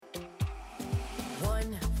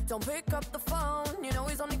don't pick up the phone. You know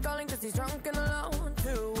he's only calling cause he's drunk and alone.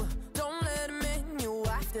 2, don't let him in. You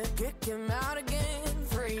have to kick him out again.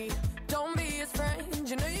 3, don't be his friend.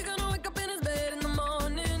 You know you're gonna wake up in his bed in the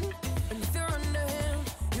morning. And if you're under him,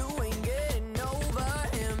 you ain't getting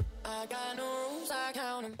over him. I got no rules, I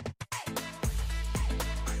count him.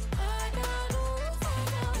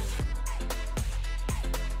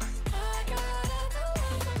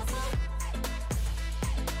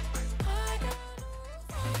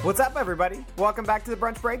 What's up, everybody? Welcome back to the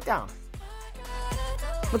Brunch Breakdown.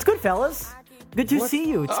 What's good, fellas? Good to see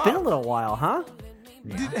you. It's been a little while, huh?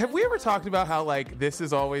 Have we ever talked about how, like, this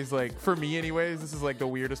is always, like, for me anyways, this is, like, the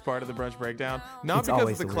weirdest part of the Brunch Breakdown? Not It's because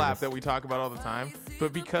always of the the clap weirdest. that we talk about all the time,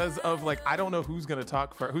 but because of, like, I don't know who's going to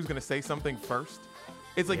talk first, who's going to say something first.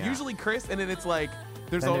 It's, like, usually Chris, and then it's, like,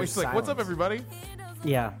 there's Then always, there's like, what's up, silence. everybody?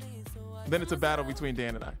 Yeah. Then it's a battle between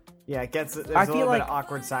Dan and I. Yeah, there's a feel little bit like- of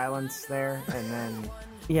awkward silence there, and then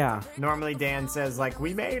Yeah. normally Dan says, like,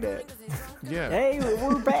 we made it. Yeah. Hey,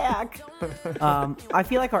 we're back. I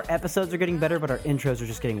feel like our episodes are getting better, but our intros are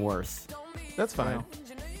just getting worse. That's fine.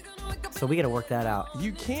 So we got to work that out.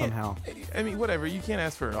 You can't, somehow. I mean, whatever. You can't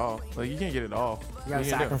ask for it all. Like, you can't get it all. You gotta What are gonna do?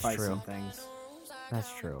 sacrifice true. some things.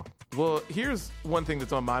 That's true. Well, here's one thing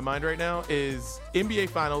that's on my mind right now is NBA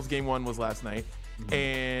Finals Game 1 was last night,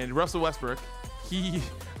 and Russell Westbrook, he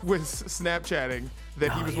was Snapchatting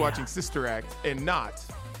that he was watching Sister Act and not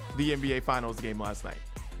the NBA Finals game last night.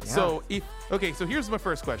 So so here's my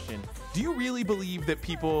first question. Do you really believe that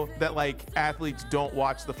people, that like athletes don't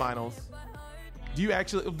watch the finals? Do you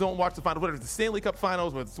actually don't watch the finals? Whether it's the Stanley Cup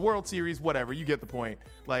Finals, whether it's the World Series, whatever, you get the point.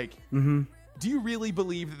 Like, do you really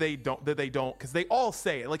believe that they don't? Because they all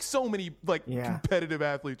say it. Like, so many like competitive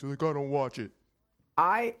athletes are like, I don't watch it.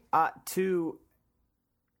 I, to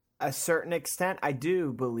a certain extent, I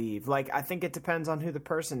do believe. Like, I think it depends on who the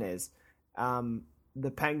person is. The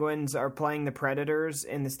Penguins are playing the Predators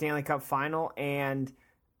in the Stanley Cup Final, and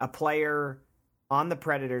a player on the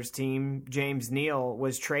Predators team, James Neal,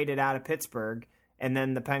 was traded out of Pittsburgh, and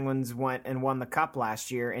then the Penguins went and won the Cup last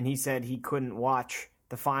year, and he said he couldn't watch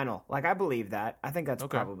the final. Like, I believe that. I think that's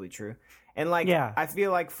probably true. And, like, I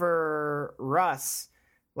feel like for Russ,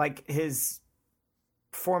 like, his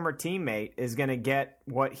former teammate is going to get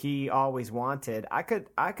what he always wanted. I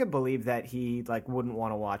could believe that he, like, wouldn't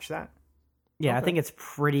want to watch that. Yeah, I think it's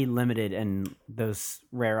pretty limited in those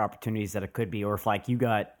rare opportunities that it could be. Or if, like, you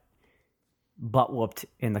got butt whooped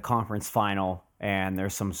in the conference final and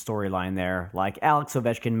there's some storyline there. Like, Alex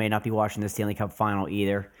Ovechkin may not be watching the Stanley Cup final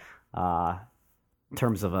either in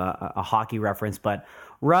terms of a hockey reference. But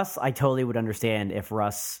Russ, I totally would understand if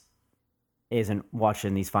Russ isn't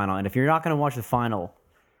watching these final. And if you're not going to watch the final,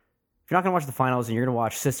 if you're not going to watch the finals and you're going to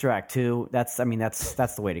watch Sister Act 2, that's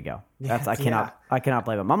the way to go. I cannot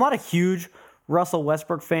blame him. I'm not a huge Russell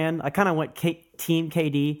Westbrook fan. I kind of went Team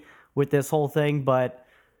KD with this whole thing, but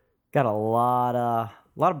got a lot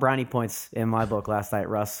of brownie points in my book last night,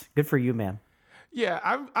 Russ. Good for you, man. Yeah,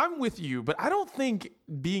 I'm with you, but I don't think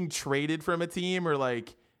being traded from a team or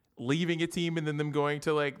like leaving a team and then them going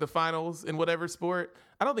to like the finals in whatever sport,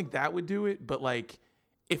 I don't think that would do it. But like,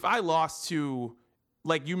 if I lost to,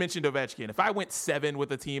 like you mentioned Ovechkin, if I went 7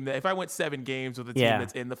 with a team if I went 7 games with a team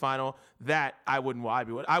that's in the final, that I wouldn't watch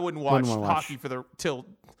hockey till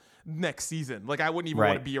next season. Like, I wouldn't even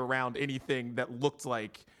want to be around anything that looked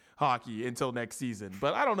like hockey until next season.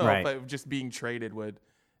 But I don't know if just being traded would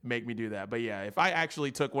make me do that. But yeah, if I actually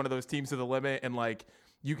took one of those teams to the limit and like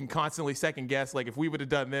you can constantly second guess, like if we would have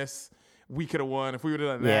done this, we could have won. If we would have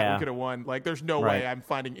done that, we could have won. Like, there's no way I'm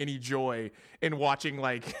finding any joy in watching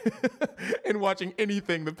like in watching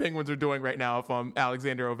anything the Penguins are doing right now if I'm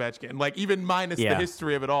Alexander Ovechkin. Like, even minus the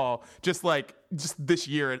history of it all, just this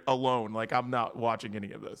year alone, like I'm not watching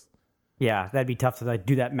any of this. Yeah, that'd be tough to like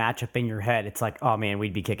do that matchup in your head. It's like, oh man,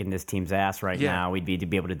 we'd be kicking this team's ass right now. We'd be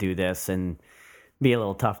able to do this and be a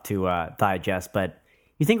little tough to digest. But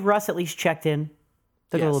you think Russ at least checked in,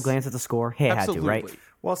 took a little glance at the score? Hey, I had to, right?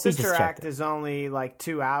 Well, Sister Act is only like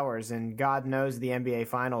 2 hours, and God knows the NBA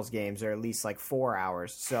Finals games are at least like 4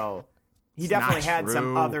 hours. So he definitely had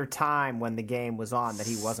some other time when the game was on that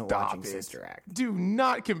he wasn't watching Sister Act. Do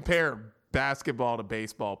not compare basketball to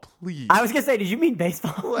baseball, please. I was going to say, did you mean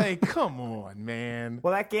baseball? Like, come on, man.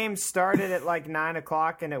 Well, that game started at like 9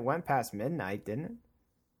 o'clock, and it went past midnight, didn't it?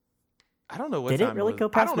 I don't know what time Did it really was. go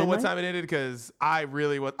past I don't know midnight? what time it ended because I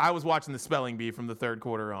was watching the spelling bee from the third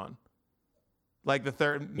quarter on. Like the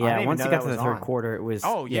third. Yeah, once it got to the third quarter, it was.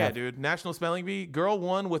 Oh, yeah, dude. National Spelling Bee. Girl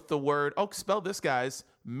won with the word, spell this, guys,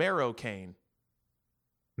 Marrowcane.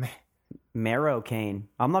 Marrowcane.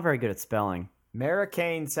 I'm not very good at spelling.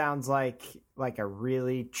 Marrowcane sounds like a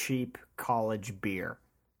really cheap college beer.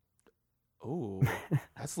 Oh,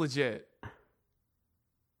 that's legit.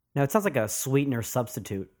 No, it sounds like a sweetener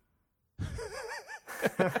substitute.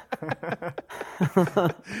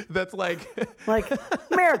 That's like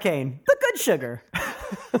Maricane, the good sugar.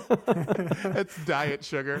 that's diet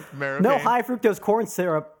sugar. Maricane. No high fructose corn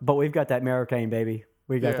syrup, but we've got that Maricane, baby.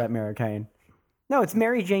 We got Yeah. that Maricane. No, it's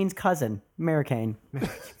Mary Jane's cousin, Maricane.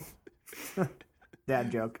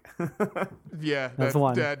 Dad joke. Yeah, That's that's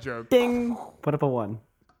one. dad joke. Ding! Put up a 1.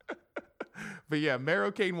 But yeah,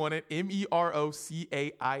 Marocane won it.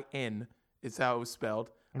 Merocain is how it was spelled.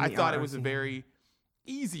 I thought it was a very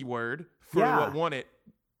easy word for Yeah. what won it.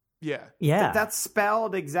 Yeah. Yeah. That's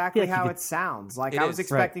spelled exactly Yeah, you how could- it sounds. Like, It I was is.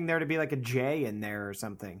 expecting there to be like a J in there or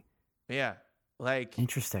something. Yeah. Like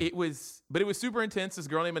Interesting. it was super intense. This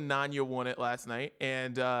girl named Ananya won it last night.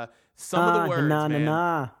 And some of the words,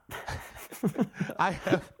 man,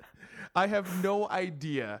 I have no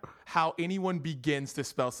idea how anyone begins to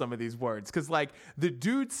spell some of these words. Cause like the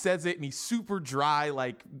dude says it and he's super dry,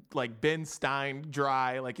 like Ben Stein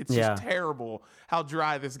dry. Like it's Yeah. just terrible how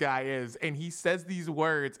dry this guy is. And he says these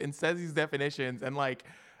words and says these definitions. And like,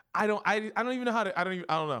 I don't even know how to, I don't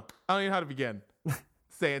know how to begin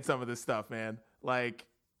saying some of this stuff, man. Like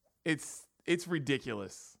it's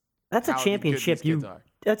ridiculous. That's a how good these championship kids are.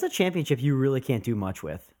 That's a championship you really can't do much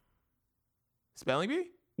with. Spelling bee?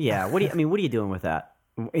 Yeah. What are you doing with that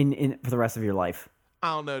in for the rest of your life?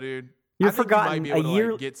 I don't know, dude. You're I think you forgotten might be a able to,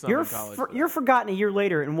 year. like, get some You're in college for that. you're forgotten a year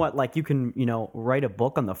later, and what? Like you can write a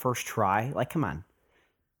book on the first try. Like, come on.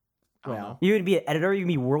 I don't Well, know. You would be an editor. You can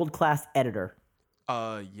be world class editor. Yeah.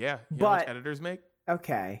 You know how much But- editors make?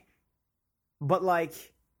 Okay. But like,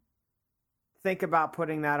 think about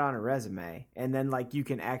putting that on a resume and then like you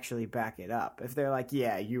can actually back it up. If they're like,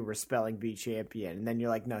 yeah, you were spelling bee champion, and then you're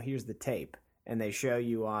like, no, here's the tape. And they show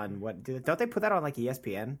you on what, don't they put that on like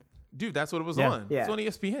ESPN? Dude, that's what it was Yeah. on. Yeah. It's on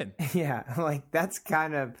ESPN. Yeah. Like that's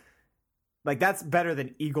kind of like, that's better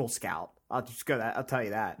than Eagle Scout. I'll tell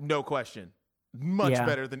you that. No question. Much Yeah.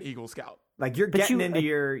 better than Eagle Scout. Like you're But getting you- into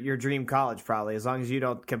your dream college probably, as long as you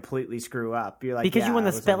don't completely screw up. You're like, Because yeah, you won I the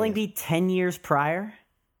was on spelling ESPN. bee 10 years prior.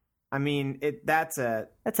 I mean, that's a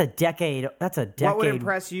That's a decade. That's a decade. What would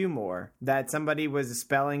impress you more? That somebody was a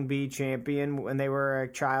spelling bee champion when they were a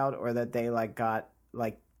child, or that they like got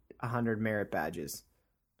like 100 merit badges?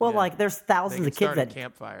 Well, Yeah. like there's They thousands could of kids start a that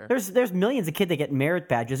campfire. there's millions of kids that get merit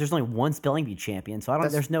badges. There's only one spelling bee champion, so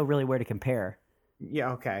there's no really way to compare.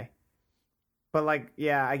 Yeah, okay. But like,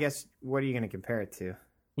 yeah, I guess what are you going to compare it to?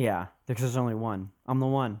 Yeah, because there's only one. I'm the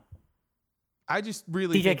one. I just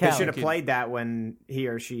really DJ think They Khaled. should have played that when he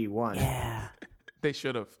or she won. Yeah. They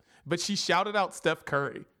should have. But she shouted out Steph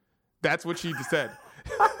Curry. That's what she said.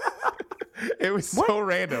 It was so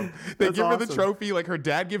random. They That's give her the awesome. trophy, like her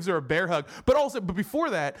dad gives her a bear hug. But before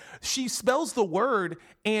that, she spells the word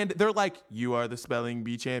and they're like, "You are the spelling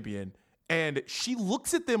bee champion." And she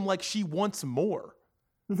looks at them like she wants more.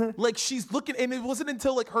 Like she's looking, and it wasn't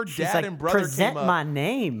until like her She's dad like, and brother present came up. my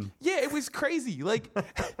name. Yeah, it was crazy. Like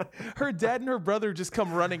her dad and her brother just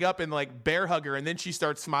come running up and like bear hug her, and then she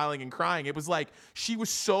starts smiling and crying. It was like she was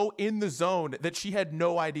so in the zone that she had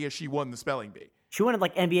no idea she won the spelling bee. She wanted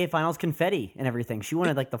like NBA Finals confetti and everything. She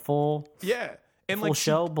wanted like the full Yeah. And full like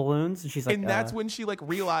show balloons, and she's like, and that's when she like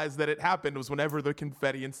realized that it happened was whenever the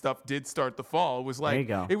confetti and stuff did start to fall. It was like you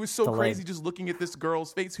go. it was so Delayed. crazy just looking at this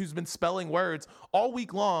girl's face who's been spelling words all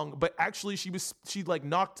week long, but actually she like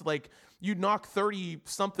knocked like you knock 30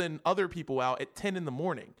 something other people out at 10 in the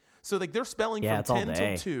morning. So like they're spelling Yeah, it's all from 10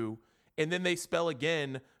 day. till 2, and then they spell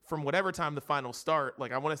again from whatever time the finals start.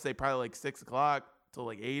 Like I want to say probably like 6 o'clock till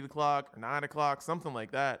like 8 o'clock or 9 o'clock, something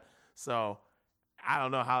like that. So I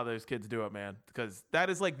don't know how those kids do it, man, because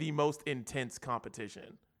that is like the most intense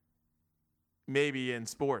competition maybe in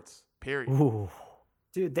sports, period. ooh,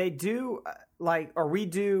 Dude, they do we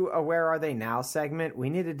do a Where Are They Now segment.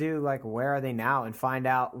 We need to do like Where Are They Now and find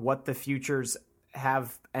out what the futures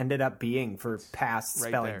have ended up being for past Right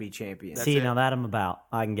spelling there. bee champions. That's see it. now that I'm about.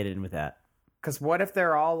 I can get in with that. Because what if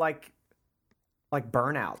they're all like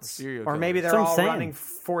burnouts, Serial or maybe killers. they're That's what I'm all saying. running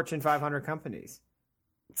Fortune 500 companies?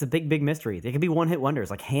 It's a big, big mystery. They could be one-hit wonders,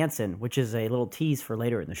 like Hanson, which is a little tease for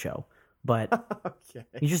later in the show. But Okay,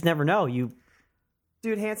 you just never know. You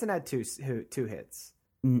dude, Hanson had two hits.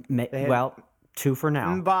 had- well, 2 for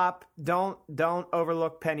now. Mbop, don't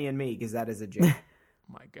overlook Penny and Me, because that is a joke.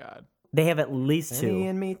 My God. They have at least 2. Penny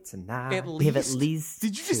and Me tonight. At We have at least. least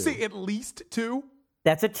Did you just 2. say at least 2?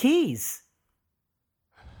 That's a tease.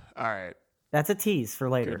 All right. That's a tease for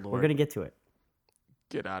later. Good We're Lord. gonna get to it.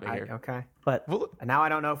 Get out of here. Okay. But Well, And now I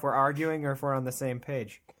don't know if we're arguing or if we're on the same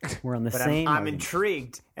page. we're on the But same. I'm argument.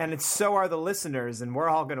 intrigued, and so are the listeners, and we're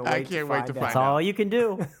all going to I wait. can't wait to That's find out. all you can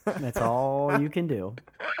do. That's all you can do.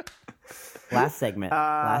 Last segment.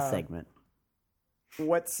 Last segment.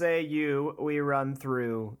 What say you? We run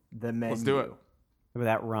through the menu. Let's do it. Look at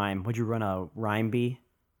that rhyme. Would you run a rhyme bee?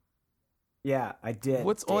 Yeah, I did.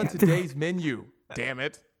 What's on Damn. today's menu? Damn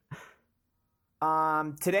it.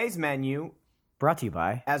 Today's menu, Brought to you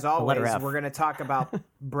by as the always, letter F. we're going to talk about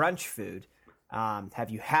brunch food. Have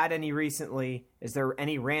you had any recently? Is there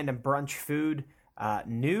any random brunch food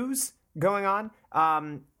news going on?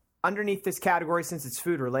 Underneath this category, since it's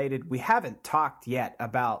food related, we haven't talked yet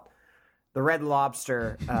about the Red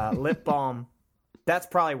Lobster lip balm. That's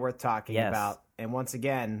probably worth talking Yes. about. And once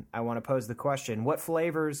again, I want to pose the question: what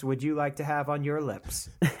flavors would you like to have on your lips?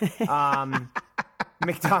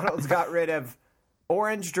 McDonald's got rid of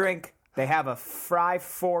orange drink. They have a fry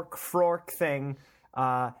fork thing.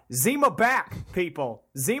 Zima back, people.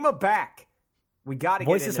 Zima back. We got to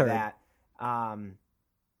get Voices into heard. that.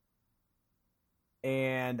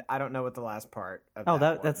 And I don't know what the last part of Oh,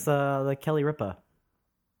 that that's was. the Kelly Ripa.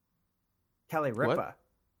 Kelly Ripa.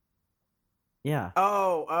 Yeah,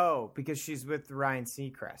 Oh, because she's with Ryan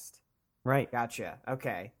Seacrest. right. Gotcha.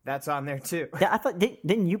 Okay, that's on there too. Yeah, I thought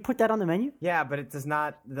didn't you put that on the menu? Yeah, but it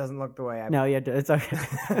doesn't look the way I. No, yeah, it's okay.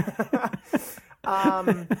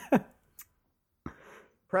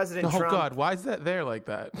 President Oh, Trump. God. Why is that there like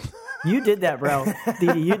that? You did that, bro.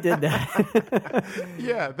 Didi, you did that.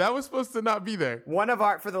 Yeah, that was supposed to not be there.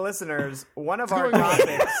 For the listeners, one of our going away.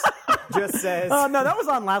 topics just says. Oh no, that was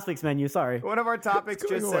on last week's menu. Sorry. One of our topics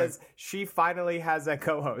going just away? says she finally has a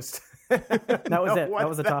co-host. That was it. What That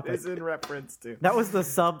was the topic. is in reference to. That was the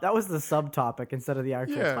subtopic instead of the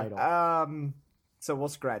actual Yeah. title. So we'll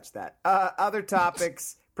scratch that. Other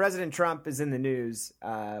topics. President Trump is in the news,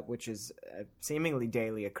 which is a seemingly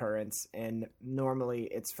daily occurrence, and normally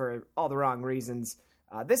it's for all the wrong reasons.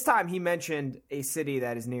 This time he mentioned a city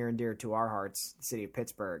that is near and dear to our hearts, the city of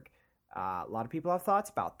Pittsburgh. A lot of people have thoughts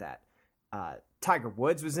about that. Tiger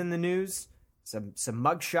Woods was in the news. Some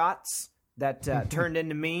mug shots that turned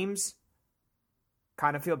into memes.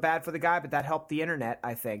 Kind of feel bad for the guy, but that helped the internet,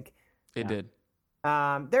 I think. It did.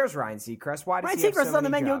 There's Ryan Seacrest. Why does Ryan he have Seacrest so is on the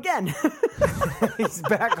many menu jobs? again. He's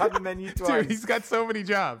back on the menu twice. Dude, he's got so many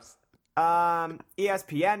jobs.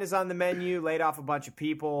 ESPN is on the menu, laid off a bunch of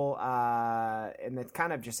people, and it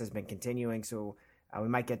kind of just has been continuing, so we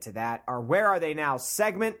might get to that. Our Where Are They Now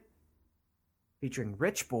segment featuring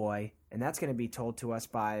Rich Boy, and that's going to be told to us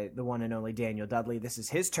by the one and only Daniel Dudley. This is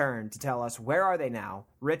his turn to tell us Where Are They Now,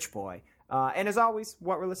 Rich Boy. And as always,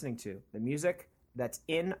 what we're listening to, the music that's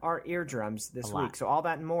in our eardrums this A lot. week. So all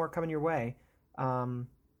that and more coming your way on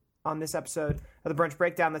this episode of the Brunch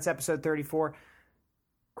Breakdown. That's episode 34.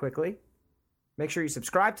 Quickly, make sure you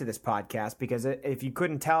subscribe to this podcast, because if you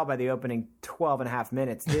couldn't tell by the opening 12 and a half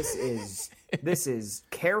minutes, this is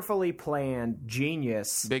carefully planned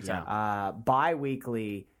genius, Big time.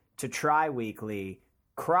 bi-weekly to tri-weekly,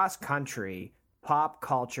 cross-country, pop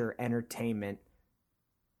culture entertainment,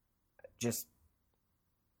 just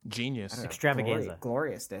Genius. Extravaganza.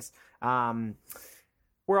 gloriousness.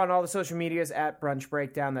 We're on all the social medias at Brunch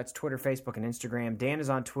Breakdown. That's Twitter, Facebook, and Instagram. Dan is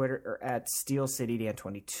on Twitter at Steel City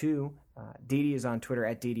Dan22. Didi is on Twitter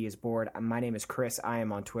at Didi is bored. My name is Chris. I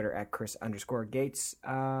am on Twitter at Chris_Gates.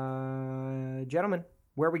 Gentlemen,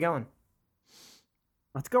 where are we going?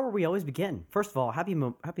 Let's go where we always begin. First of all,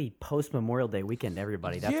 happy post Memorial Day weekend,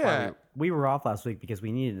 everybody. That's Yeah. why we were off last week, because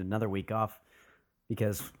we needed another week off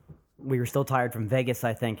because we were still tired from Vegas,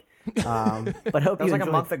 I think. But hope That you was like a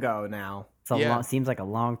enjoyed. month ago now. It's a Yeah. long, seems like a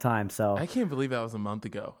long time. So I can't believe that was a month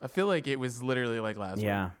ago. I feel like it was literally like last week.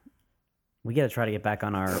 yeah, we got to try to get back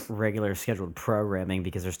on our regular scheduled programming,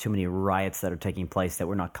 because there's too many riots that are taking place that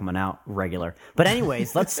we're not coming out regular. But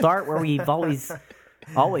anyways, let's start where we've always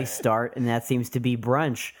start, and that seems to be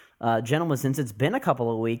brunch. Gentlemen, since it's been a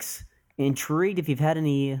couple of weeks, intrigued if you've had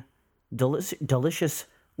any delicious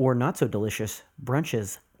or not so delicious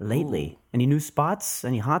brunches lately. Ooh. Any new spots?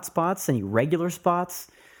 Any hot spots? Any regular spots?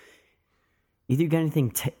 Either you got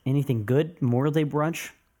anything good Memorial Day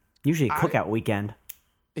brunch? Usually a cookout weekend.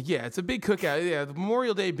 Yeah, it's a big cookout. Yeah, the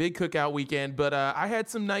Memorial Day big cookout weekend. But I had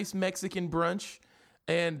some nice Mexican brunch,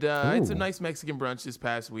 and I had some nice Mexican brunch this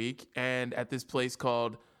past week, and at this place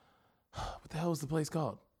called, what the hell is the place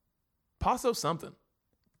called? Paso something.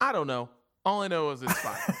 I don't know. All I know is it's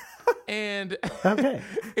fine. And okay,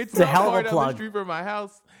 it's a not hell of far a down plug. the street from my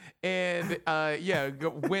house. And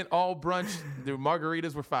went all brunch. The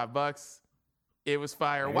margaritas were $5. It was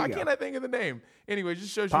fire. Why can't I think of the name? Anyway,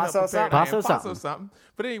 just shows you Paso how prepared I am. something. Paso something.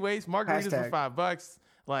 But anyways, margaritas were $5.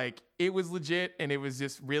 Like, it was legit, and it was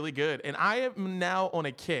just really good. And I am now on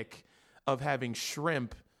a kick of having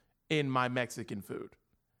shrimp in my Mexican food.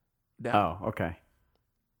 Now, Oh, okay.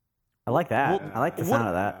 I like that. I like the sound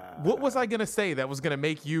of that. what was I going to say that was going to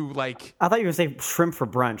make you, like, I thought you were going to say shrimp for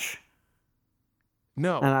brunch.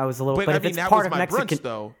 no. And I was a little. But But I if mean, it's that part was of my Mexican, brunch,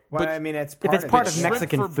 though. Well, But I mean, it's if part it's of part it. of shrimp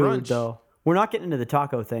Mexican for food, brunch. though, we're not getting into the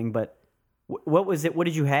taco thing. But what was it? What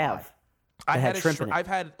did you have? I It had had shrimp in it.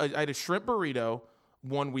 I had a shrimp burrito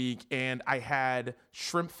one week, and I had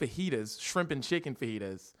shrimp fajitas, shrimp and chicken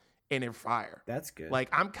fajitas, and they're fire. That's good. Like,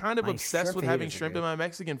 I'm kind of Nice. obsessed Shrimp with having fajitas are shrimp good. in my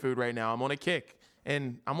Mexican food right now. I'm on a kick,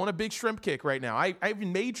 and I'm on a big shrimp kick right now. I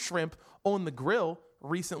even made shrimp on the grill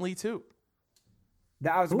recently too.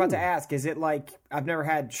 I was about to Ooh. ask, is it like, I've never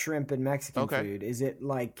had shrimp in Mexican Okay. food. Is it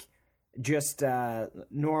like just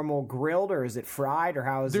normal grilled, or is it fried, or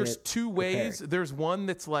how is There's it? two ways. There's one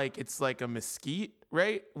that's like, it's like a mesquite,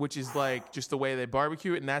 right? Which is like just the way they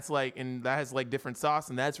barbecue it, and that's like, and that has like different sauce,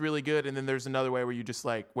 and that's really good. And then there's another way where you just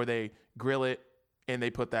like, where they grill it and they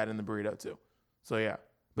put that in the burrito too. So yeah,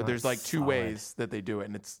 but there's like two Solid. ways that they do it,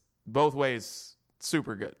 and it's both ways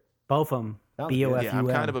super good. Both of them. Sounds good. BOFUM. Yeah, I'm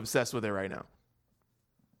kind of obsessed with it right now.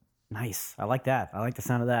 Nice. I like that. I like the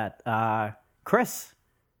sound of that. Chris,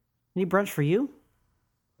 any brunch for you?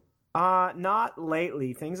 Not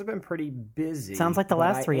lately. Things have been pretty busy. Sounds like the but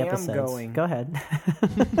last 3 I am episodes. Go ahead.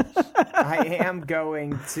 I am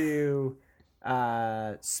going to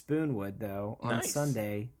Spoonwood though on Nice.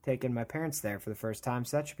 Sunday, taking my parents there for the first time.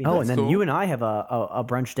 So that should be Oh, nice. and then cool. you and I have a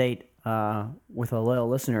brunch date with a loyal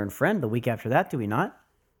listener and friend the week after that, do we not?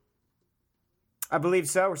 I believe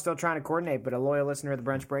so. We're still trying to coordinate, but a loyal listener of the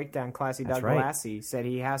Brunch Breakdown, Classy That's Doug right. Galassi, said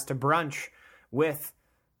he has to brunch with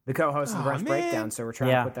the co-host of the Aw, Brunch man. Breakdown, so we're trying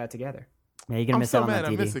Yeah. to put that together. Yeah, you're going to I'm miss so out on mad that,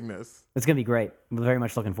 I'm DD. missing this. It's going to be great. I'm very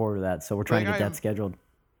much looking forward to that. So we're trying Like, to get I am- that scheduled.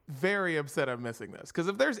 Very upset I'm missing this, because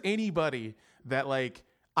if there's anybody that like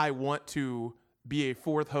I want to be a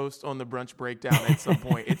fourth host on the Brunch Breakdown at some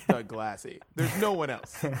point, it's Doug Galassi. There's no one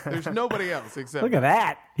else. There's nobody else except Look at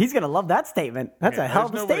that. He's going to love that statement. That's Yeah, a hell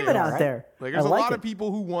of there's a nobody statement else. out there. Like, I there's a like lot it. of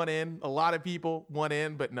people who want in. A lot of people want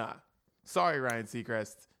in, but nah. Sorry, Ryan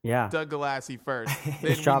Seacrest. Yeah. Doug Galassi first. Then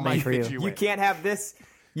This we job might ain't for fit you. You in. can't have this.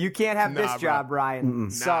 You can't have Nah, this bro. job, Ryan.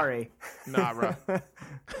 Sorry. Nah, bro.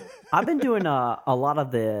 I've been doing a lot of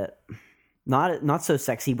the not so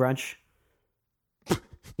sexy brunch.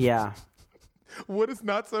 Yeah. What is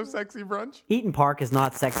not so sexy brunch? Eaton Park is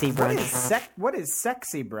not sexy What brunch. is what is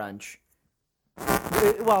sexy brunch?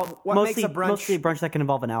 Well, what mostly, makes a brunch- mostly brunch that can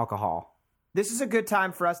involve an alcohol. This is a good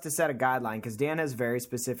time for us to set a guideline because Dan has very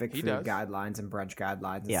specific He food does. guidelines and brunch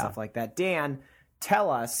guidelines and Yeah. stuff like that. Dan, tell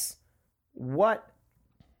us what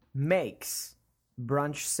makes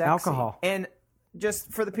brunch sexy. Alcohol. And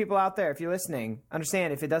just for the people out there, if you're listening,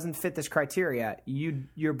 understand if it doesn't fit this criteria,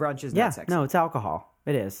 your brunch is Yeah, not sexy. no, it's alcohol.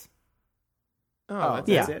 It is. Oh, that's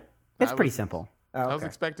yeah. that's it. It's I pretty was- simple. Oh, I was okay.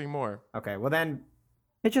 expecting more. Okay. Well then,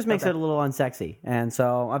 It just makes Okay. it a little unsexy. And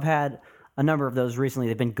so I've had a number of those recently.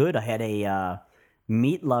 They've been good. I had a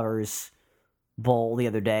meat lovers bowl the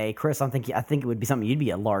other day. Chris, I think it would be something you'd be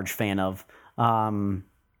a large fan of. I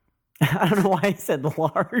don't know why I said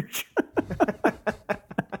large.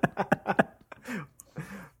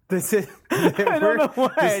 this is. I don't know why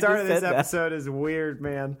The I start just of this said that. episode is weird,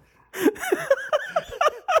 man.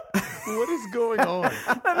 What is going on?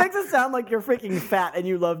 That makes it sound like you're freaking fat and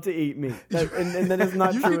you love to eat meat. And that is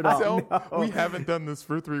not You true can at all. tell we haven't done this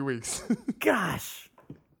for 3 weeks. Gosh.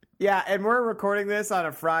 Yeah, and we're recording this on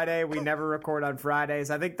a Friday. We never record on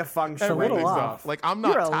Fridays. I think the feng shui. little Everything's off. Like, I'm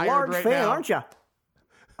not You're a tired large right fan, now. aren't you?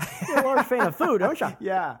 You're a large fan of food, aren't you?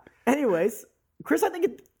 Yeah. Anyways, Chris, I think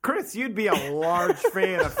it. Chris, you'd be a large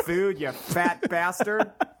fan of food, you fat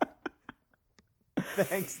bastard.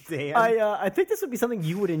 Thanks, Dan. I think this would be something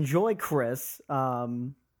you would enjoy, Chris.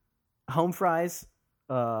 Home fries,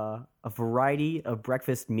 a variety of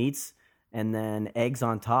breakfast meats, and then eggs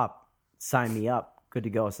on top. Sign me up. Good to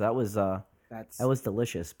go. So that was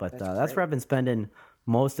delicious. But that's great. where I've been spending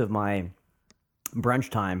most of my brunch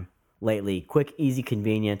time lately. Quick, easy,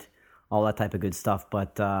 convenient, all that type of good stuff.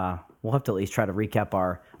 But we'll have to at least try to recap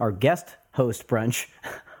our guest host brunch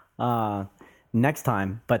next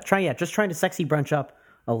time. But just trying to sexy brunch up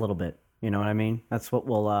a little bit. You know what I mean? That's what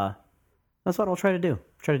I'll try to do.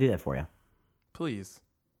 Try to do that for you. Please.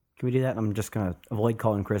 Can we do that? I'm just going to avoid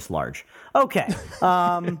calling Chris large. Okay.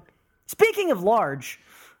 Speaking of large,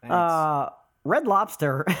 Red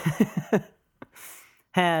Lobster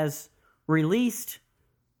has released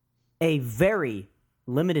a very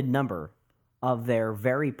limited number of their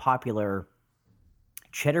very popular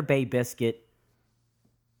Cheddar Bay Biscuit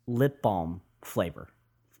lip balm flavor.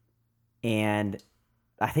 And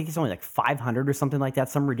I think it's only like 500 or something like that,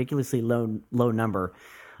 some ridiculously low number.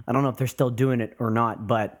 I don't know if they're still doing it or not,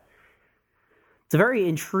 but it's a very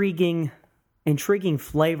intriguing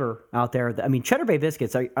flavor out there. I mean, Cheddar Bay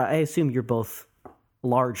biscuits, I assume you're both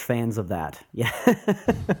large fans of that. Yeah.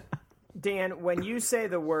 Dan, when you say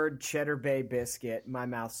the word Cheddar Bay biscuit, my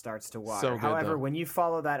mouth starts to water. So good, However, though. when you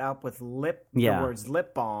follow that up with the words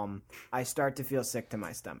lip balm, I start to feel sick to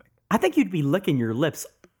my stomach. I think you'd be licking your lips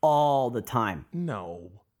all the time.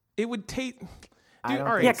 No, it would taste. I Dude, don't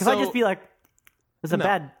all right, Yeah, because so, I'd just be like, it's a No.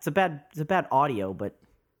 bad audio, but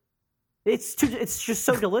it's just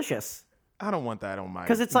so delicious. I don't want that on my.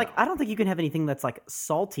 Because it's like, I don't think you can have anything that's like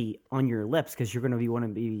salty on your lips because you're going to want to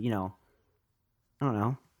be, I don't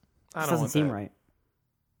know. I This don't doesn't want seem that. right.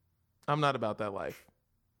 I'm not about that life.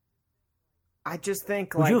 I just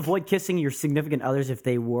think Would like you avoid kissing your significant others if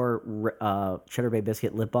they wore Cheddar Bay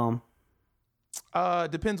biscuit lip balm?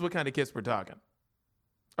 Depends what kind of kiss we're talking.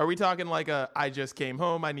 Are we talking like I just came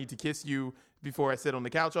home, I need to kiss you before I sit on the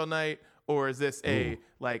couch all night? Or is this a,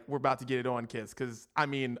 like, we're about to get it on kiss? Because, I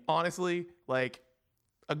mean, honestly, like,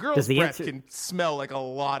 a girl's the breath answer- can smell like a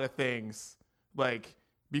lot of things, like,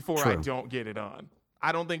 before I True. don't get it on.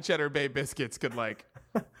 I don't think Cheddar Bay biscuits could, like,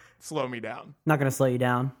 slow me down. Not going to slow you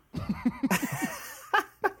down.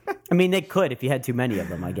 I mean, they could if you had too many of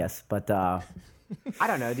them, I guess. But I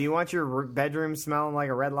don't know. Do you want your bedroom smelling like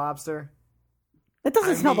a Red Lobster? it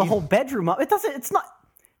doesn't I smell the mean- whole bedroom up. It doesn't. It's not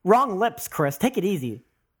wrong lips, Chris. Take it easy.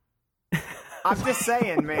 I'm just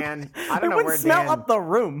saying, man. I It don't know wouldn't where smell Dan. up the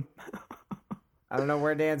room. I don't know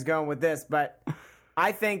where Dan's going with this, but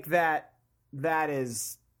I think that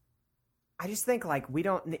is. I just think like we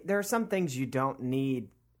don't. There are some things you don't need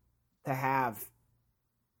to have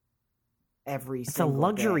every. It's a single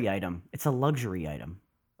luxury day. item. It's a luxury item.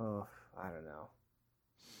 Oh, I don't know.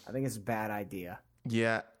 I think it's a bad idea.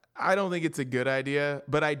 Yeah, I don't think it's a good idea,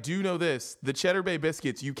 but I do know this. The Cheddar Bay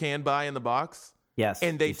biscuits you can buy in the box, Yes.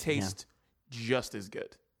 and they yeah. taste just as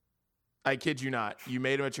good. I kid you not. You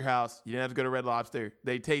made them at your house. You didn't have to go to Red Lobster.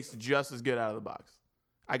 They taste just as good out of the box.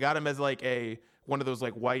 I got them as like one of those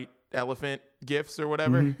like white elephant gifts or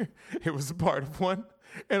whatever. It was a part of one.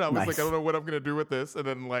 And I was like, Nice. I don't know what I'm going to do with this. And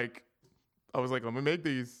then like, I was like, I'm going to make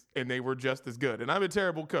these. And they were just as good. And I'm a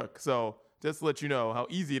terrible cook. So just to let you know how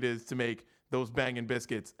easy it is to make those banging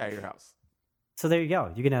biscuits at your house. So there you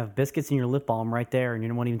go. You can have biscuits in your lip balm right there, and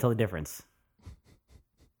you won't even tell the difference.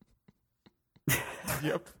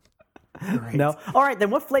 Yep. No. All right, then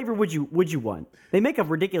what flavor would you want? They make a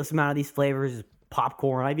ridiculous amount of these flavors.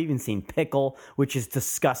 Popcorn. I've even seen pickle, which is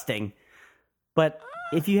disgusting. But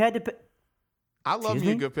if you had to, I love Excuse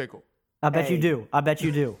me a me? good pickle. I bet you Hey. do. I bet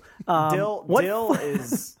you do. Dill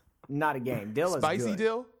is not a game. Dill is Spicy good.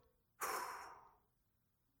 dill?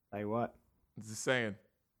 Tell you what. Just saying.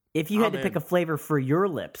 If you had I'm to pick in. a flavor for your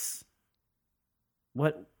lips,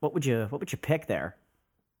 what would you pick there?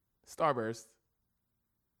 Starburst.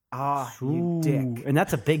 Ah, you Ooh, dick. and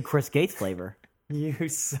that's a big Chris Gates flavor. You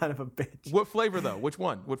son of a bitch. What flavor though? Which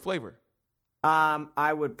one? What flavor?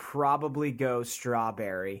 I would probably go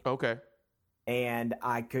strawberry, Okay. and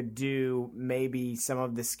I could do maybe some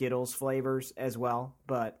of the Skittles flavors as well,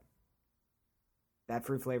 but that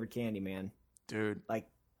fruit flavored candy, man, Dude. like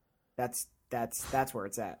that's where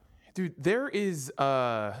it's at. Dude, there is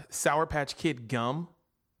Sour Patch Kid gum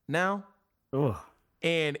now, Ugh.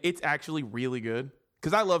 and it's actually really good.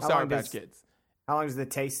 Because I love How Sour long Patch does- Kids. How long does the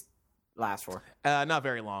taste last for? Not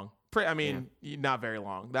very long. Not very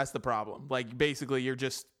long. That's the problem. Like, basically, you're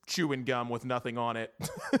just chewing gum with nothing on it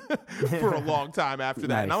for a long time after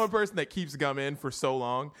that. And Nice. I'm a person that keeps gum in for so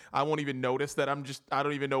long, I won't even notice that I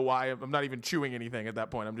don't even know why. I'm not even chewing anything at that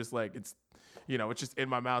point. I'm just like, it's just in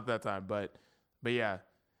my mouth that time. But yeah,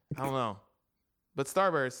 I don't know. But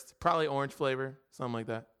Starburst, probably orange flavor, something like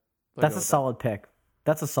that. I'll That's go a with solid pick.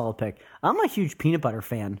 That's a solid pick. I'm a huge peanut butter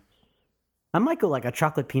fan. I might go like a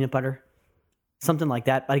chocolate peanut butter, something like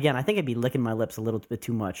that. But again, I think I'd be licking my lips a little bit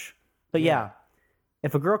too much. But yeah,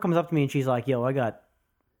 if a girl comes up to me and she's like, "Yo, I got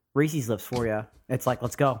Reese's lips for you," it's like,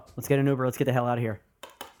 "Let's go. Let's get an Uber. Let's get the hell out of here."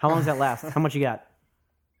 How long does that last? How much you got?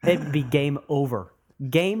 It'd be game over.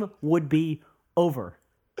 Game would be over.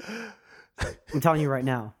 I'm telling you right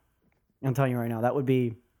now.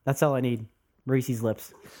 That's all I need. Reese's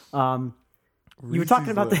lips. You were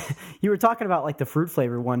talking about like the fruit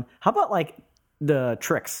flavor one. How about like the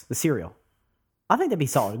Trix, the cereal? I think that'd be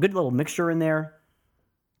solid. A good little mixture in there.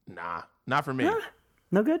 Nah, not for me. Yeah.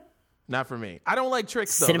 No good. Not for me. I don't like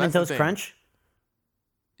tricks though. Cinnamon That's the Toast thing. Crunch.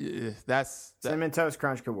 That's Cinnamon Toast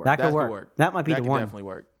Crunch could work. That could that work. That might be that the could one. definitely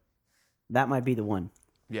work. That might be the one.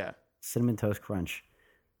 Yeah. Cinnamon Toast Crunch.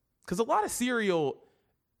 Because a lot of cereal,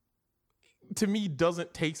 to me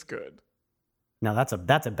doesn't taste good. No, that's a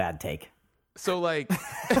bad take. So like,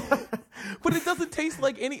 but it doesn't taste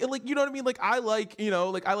like any, like, you know what I mean? Like I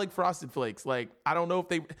like Frosted Flakes. Like, I don't know if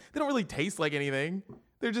they don't really taste like anything.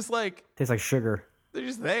 They're just like, Tastes like sugar. they're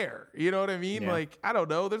just there. You know what I mean? Yeah. Like, I don't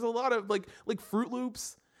know. There's a lot of like Fruit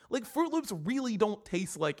Loops. Like Fruit Loops really don't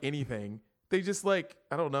taste like anything. They just like,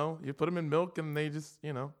 I don't know. You put them in milk and they just,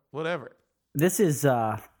 whatever. This is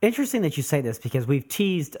interesting that you say this because we've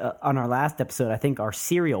teased on our last episode, I think, our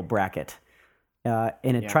cereal bracket.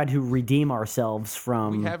 And it tried to redeem ourselves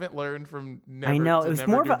from. We haven't learned from. Never I know to it was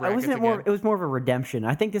never more of do a. brackets Wasn't it more? again. It was more of a redemption.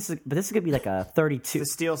 I think this is going to be like a 32. The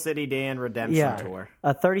Steel City Dan redemption tour.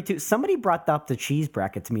 A 32. Somebody brought up the cheese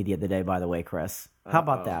bracket to me the other day. By the way, Chris, how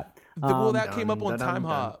about that? Well, that came up on dun, Time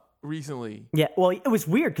dun. Hop recently. Yeah. Well, it was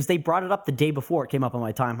weird because they brought it up the day before it came up on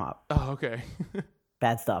my Time Hop. Oh, okay.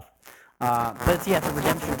 Bad stuff. But it's a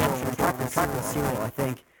redemption tour. Chocolate cereal. I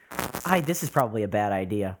think. This is probably a bad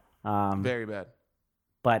idea. Very bad.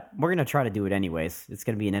 But we're gonna try to do it anyways. It's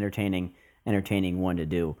gonna be an entertaining one to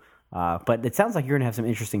do. But it sounds like you're gonna have some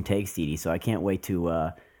interesting takes, Didi. So I can't wait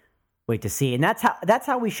to see. And that's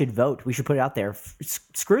how we should vote. We should put it out there.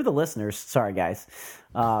 Screw the listeners. Sorry, guys.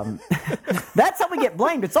 That's how we get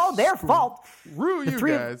blamed. It's all their fault. Rue you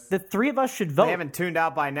guys. The three of us should vote. They haven't tuned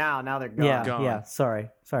out by now. Now they're gone. Yeah.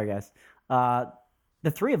 Sorry, guys.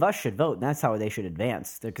 The three of us should vote, and that's how they should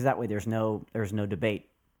advance. Because that way, there's no debate.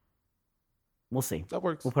 We'll see. That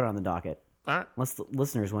works. We'll put it on the docket. All right. Unless the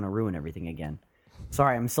listeners want to ruin everything again.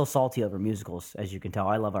 Sorry, I'm still salty over musicals, as you can tell.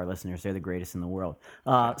 I love our listeners. They're the greatest in the world.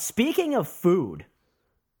 Speaking of food,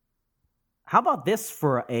 how about this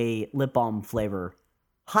for a lip balm flavor?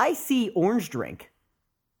 High C orange drink.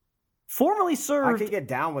 Formerly I served... could get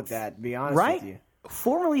down with that, to be honest right? with you.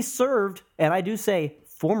 Formerly served, and I do say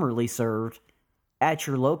formerly served, at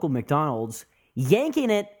your local McDonald's, yanking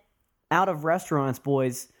it out of restaurants,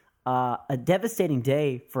 boys. A devastating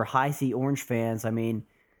day for High C Orange fans. I mean,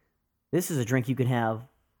 this is a drink you can have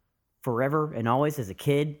forever and always as a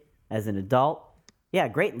kid, as an adult. Yeah,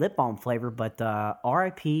 great lip balm flavor, but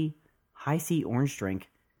RIP High C Orange drink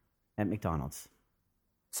at McDonald's.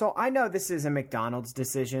 So I know this is a McDonald's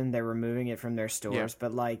decision. They're removing it from their stores,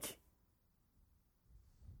 but like,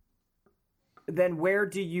 then where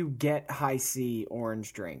do you get High C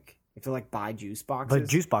Orange drink? You have to like buy juice boxes. But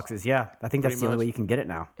juice boxes, yeah. I think that's Pretty the only much. way you can get it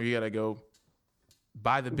now. Or you gotta go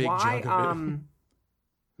buy the big jug of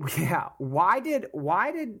it. Yeah. Why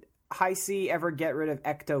did High C ever get rid of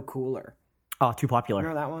Ecto Cooler? Oh, too popular. You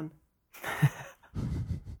know that one?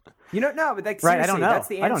 No, but like, Right, I don't know. That's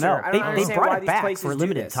the answer. I don't know. They understand brought why it these back places for a do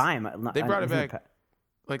limited this. time. They brought it I think back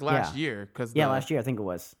like last year because last year I think it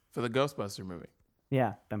was. for the Ghostbuster movie.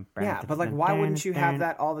 Yeah. Yeah, but like, why wouldn't you have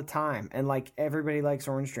that all the time? And like, everybody likes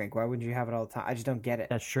orange drink. Why wouldn't you have it all the time? I just don't get it.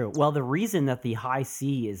 That's true. Well, the reason that the High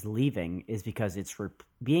C is leaving is because it's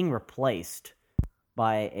being replaced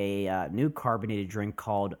by a new carbonated drink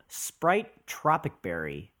called Sprite Tropic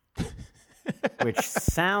Berry, which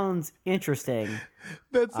sounds interesting.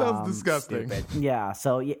 That sounds disgusting. Stupid. Yeah,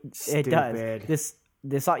 so it Stupid. does.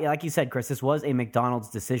 This, like you said, Chris, this was a McDonald's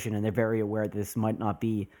decision, and they're very aware that this might not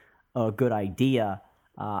be a good idea.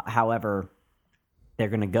 However, they're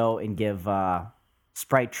going to go and give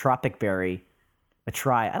Sprite Tropic Berry a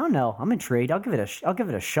try. I don't know. I'm intrigued. I'll give it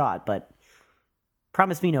a shot. But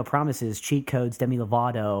promise me no promises. Cheat codes. Demi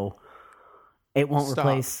Lovato. It won't Stop.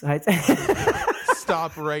 replace.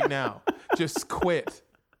 Stop right now. Just quit.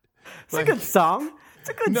 It's a good song.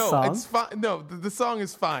 It's a good song. No, it's fine. No, the song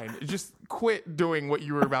is fine. Just quit doing what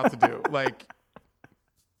you were about to do. Like,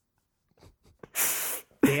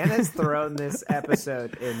 Dan has thrown this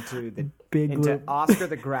episode into Big into Lip. Oscar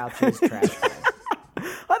the Grouch's trash can.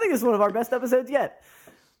 I think it's one of our best episodes yet.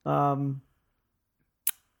 But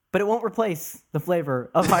it won't replace the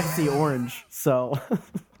flavor of High C Orange. So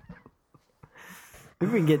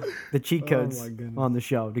maybe we can get the cheat codes on the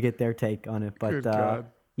show to get their take on it. But Good God.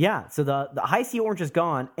 yeah, so the High C Orange is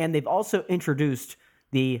gone, and they've also introduced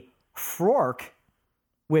the Frork,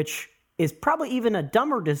 which is probably even a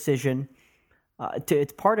dumber decision.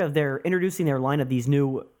 It's part of introducing their line of these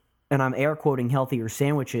new, and I'm air quoting, healthier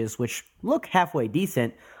sandwiches, which look halfway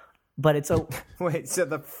decent, but it's a Wait, so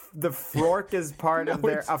the fork is part of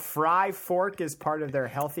their a fry fork is part of their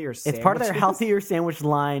healthier sandwiches? it's part of their healthier sandwich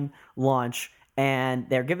line launch, and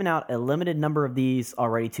they're giving out a limited number of these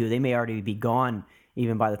already too. They may already be gone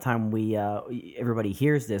even by the time everybody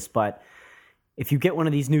hears this, but if you get one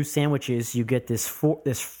of these new sandwiches, you get this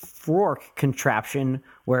fork contraption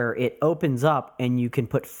where it opens up and you can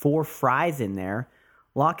put 4 fries in there,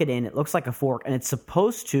 lock it in. It looks like a fork, and it's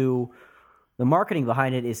supposed to. The marketing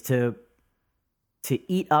behind it is to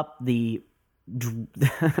eat up the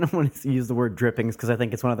I don't want to use the word drippings because I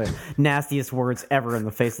think it's one of the nastiest words ever in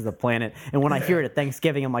the face of the planet. And when I hear it at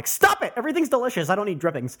Thanksgiving, I'm like, stop it! Everything's delicious. I don't need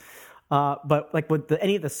drippings. But like with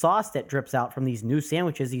any of the sauce that drips out from these new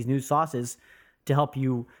sandwiches, these new sauces to help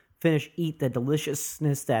you eat the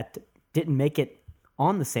deliciousness that didn't make it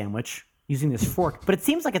on the sandwich using this fork. But it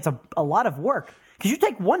seems like it's a lot of work because you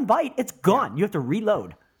take one bite, it's gone. You have to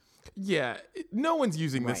reload. Yeah, no one's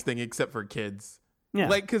using this thing except for kids. Yeah.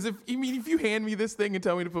 Like, because if you hand me this thing and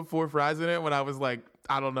tell me to put 4 fries in it when I was like,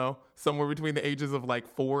 I don't know, somewhere between the ages of like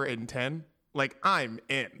 4 and 10, like I'm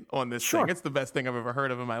in on this thing. It's the best thing I've ever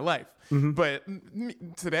heard of in my life. But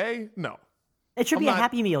today, no. It should be a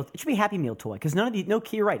Happy Meal. It should be a Happy Meal toy because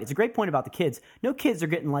you're right. It's a great point about the kids. No kids are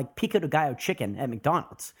getting like pico de gallo chicken at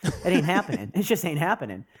McDonald's. It ain't happening. It just ain't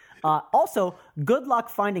happening. Also, good luck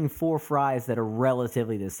finding 4 fries that are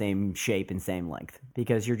relatively the same shape and same length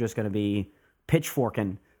because you're just going to be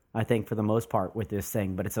pitchforking, I think, for the most part with this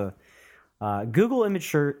thing. But it's a Google image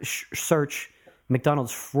search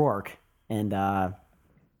McDonald's fork and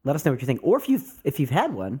let us know what you think. Or if you've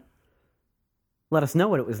had one, let us know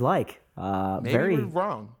what it was like. Maybe we're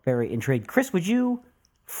wrong. Very intrigued. Chris, would you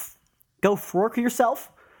go fork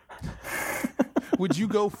yourself? Would you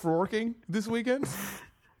go forking this weekend?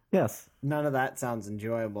 Yes. None of that sounds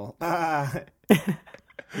enjoyable.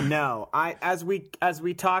 No, as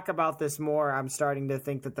we talk about this more, I'm starting to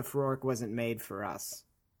think that the fork wasn't made for us.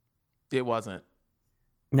 It wasn't.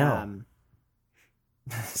 No.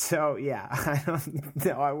 So yeah,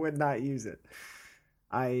 I would not use it.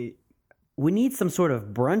 We need some sort of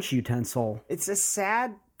brunch utensil. It's a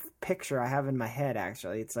sad picture I have in my head,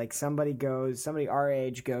 actually. It's like somebody our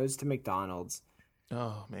age goes to McDonald's.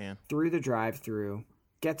 Oh, man. Through the drive-thru,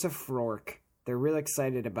 gets a fork. They're really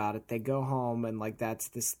excited about it. They go home, and like that's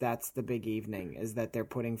the big evening, is that they're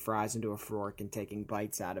putting fries into a fork and taking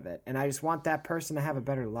bites out of it. And I just want that person to have a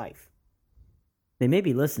better life. They may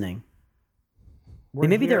be listening.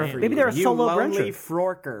 Maybe they're a solo lonely bruncher.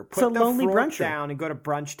 Forker. Put the fork down and go to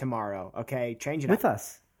brunch tomorrow. Okay, change it with up.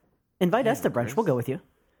 us. Invite us to brunch. Chris. We'll go with you.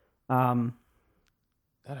 That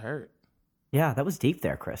hurt. Yeah, that was deep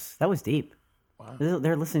there, Chris. That was deep. Wow.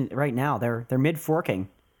 They're listening right now. They're mid forking.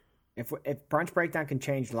 If Brunch Breakdown can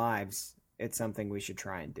change lives, it's something we should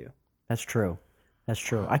try and do. That's true.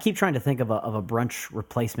 I keep trying to think of a brunch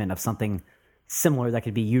replacement of something similar that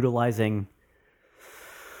could be utilizing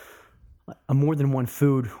a more than one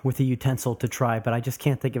food with a utensil to try, but I just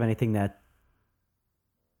can't think of anything that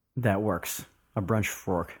works. A brunch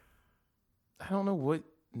fork. I don't know what.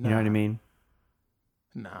 Nah. You know what I mean?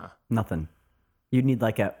 Nah. Nothing. You'd need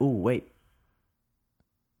like a, ooh, wait.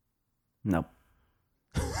 Nope.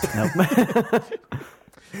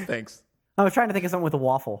 Thanks. I was trying to think of something with a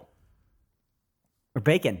waffle. Or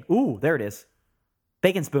bacon. Ooh, there it is.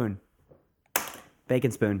 Bacon spoon.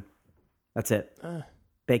 Bacon spoon. That's it.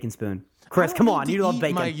 Bacon spoon. Chris, come on. You love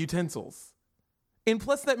bacon. My utensils. And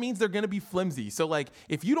plus that means they're going to be flimsy. So like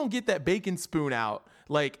if you don't get that bacon spoon out,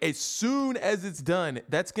 like as soon as it's done,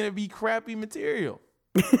 that's going to be crappy material.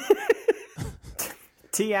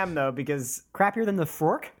 TM though, because crappier than the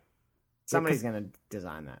fork? somebody's going to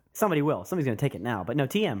design that. Somebody will. Somebody's going to take it now. But no,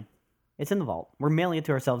 TM. It's in the vault. We're mailing it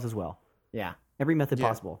to ourselves as well. Yeah. Every method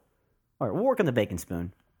possible. All right, we'll work on the bacon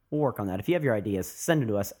spoon. We'll work on that. If you have your ideas, send them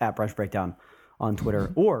to us at Brunch Breakdown on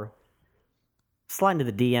Twitter or slide into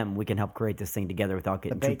the DM. We can help create this thing together without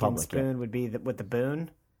getting too public. The bacon spoon would be with the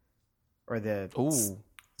boon? Or the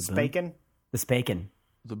spacon? The spacon.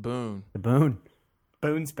 The boon. The boon.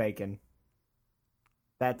 Boon's bacon.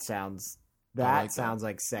 That sounds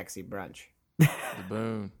like sexy brunch. The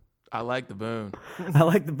boon. I like the boon. I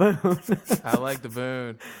like the boon. I like the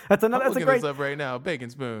boon. That's I'm a looking great. this up right now. Bacon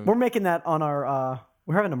spoon. We're making that on our.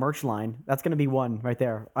 We're having a merch line. That's going to be one right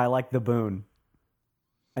there. I like the boon.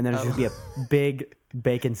 And then it's just be a big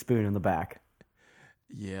bacon spoon in the back.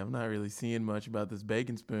 Yeah, I'm not really seeing much about this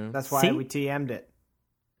bacon spoon. That's why we TM'd it.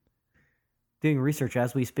 Doing research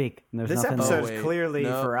as we speak. And there's this nothing episode's clearly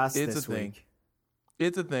for us this week.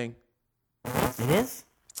 It's a thing. It is?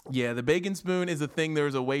 Yeah, the bacon spoon is a thing.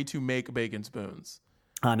 There's a way to make bacon spoons.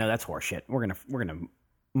 No, that's horseshit. We're gonna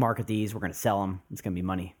market these. We're gonna sell them. It's gonna be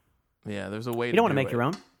money. Yeah, there's a way. You don't want to make your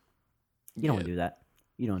own. You don't want to do that.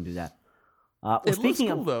 You don't want to do that. Well, it looks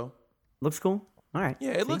cool though. Looks cool. All right.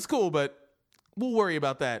 Yeah, it looks cool, but we'll worry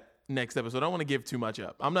about that next episode. I don't want to give too much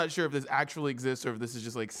up. I'm not sure if this actually exists or if this is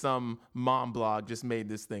just like some mom blog just made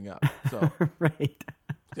this thing up. So right.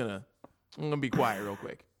 I'm gonna be quiet real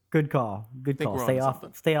quick. Good call. Good call. Stay off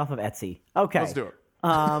of Etsy. Okay. Let's do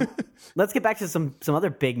it. Let's get back to some other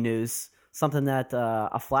big news. Something that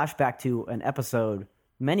a flashback to an episode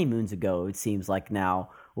many moons ago, it seems like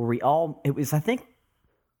now, where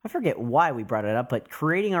I forget why we brought it up, but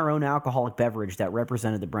creating our own alcoholic beverage that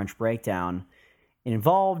represented the brunch breakdown. It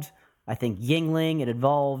involved, I think, Yingling, it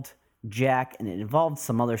involved Jack, and it involved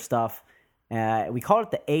some other stuff. We called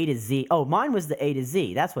it the A to Z. Oh, mine was the A to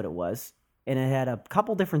Z. That's what it was. And it had a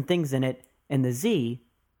couple different things in it, and the Z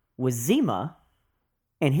was Zima.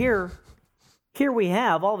 And here we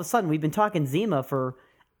have, all of a sudden, we've been talking Zima for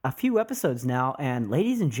a few episodes now, and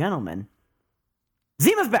ladies and gentlemen,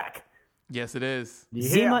 Zima's back! Yes, it is. Yeah.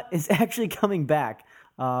 Zima is actually coming back.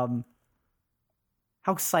 How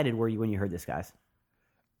excited were you when you heard this, guys?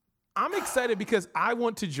 I'm excited because I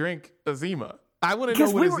want to drink a Zima. I want to know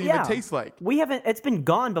what a Zima tastes like. It's been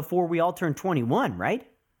gone before we all turned 21, right?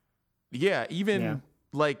 Yeah, even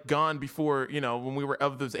like gone before, when we were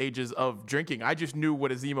of those ages of drinking. I just knew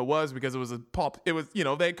what a Zima was because it was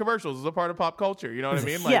they had commercials. It was a part of pop culture. You know what I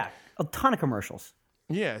mean? Yeah, a ton of commercials.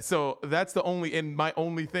 Yeah, so that's the only thing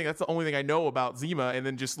I know about Zima, and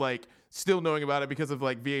then just like still knowing about it because of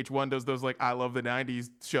like VH1 does those like I Love the 90s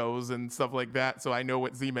shows and stuff like that, so I know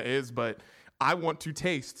what Zima is, but I want to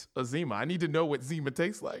taste a Zima. I need to know what Zima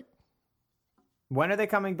tastes like. When are they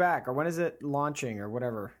coming back, or when is it launching, or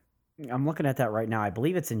whatever? I'm looking at that right now. I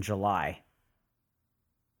believe it's in July.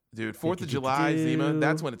 Dude, 4th of July, Zima,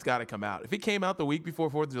 that's when it's got to come out. If it came out the week before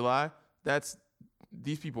 4th of July,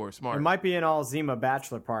 these people are smart. It might be an all Zima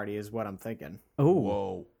bachelor party is what I'm thinking.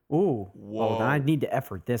 Ooh. Whoa. Oh, then I need to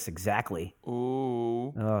effort this exactly.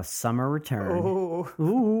 Ooh. Oh, summer return.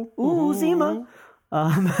 Ooh. Ooh, Zima.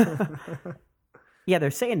 Yeah,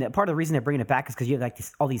 they're saying that part of the reason they're bringing it back is because you have like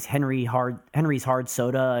all these Henry's hard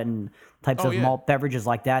soda and types of malt beverages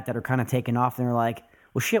like that are kind of taking off. And they're like,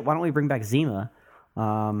 well, shit, why don't we bring back Zima?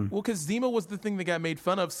 Well, because Zima was the thing that got made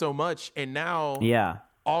fun of so much, and now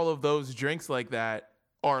all of those drinks like that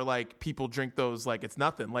are like people drink those like it's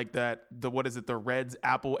nothing. Like that, the Red's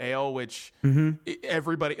Apple Ale, which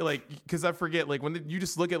everybody like, because I forget, like when you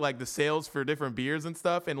just look at like the sales for different beers and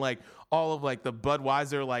stuff, and like all of like the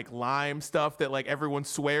Budweiser like lime stuff that like everyone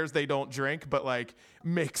swears they don't drink, but like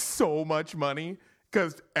makes so much money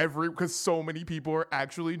because so many people are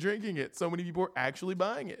actually drinking it. So many people are actually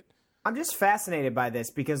buying it. I'm just fascinated by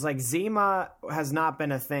this because like Zima has not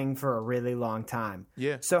been a thing for a really long time.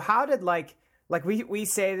 Yeah. So how did like we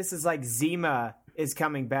say this is like Zima is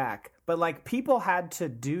coming back, but like people had to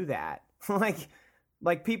do that.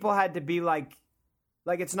 like people had to be like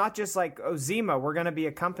it's not just like, oh, Zima, we're going to be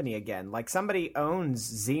a company again. Like somebody owns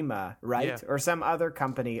Zima, right? Yeah. Or some other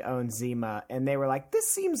company owns Zima, and they were like, this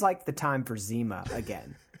seems like the time for Zima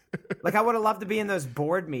again. Like I would have loved to be in those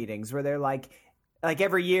board meetings where they're like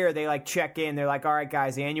every year they like check in. They're like, all right,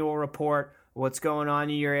 guys, annual report. What's going on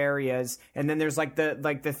in your areas? And then there's like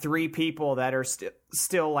the three people that are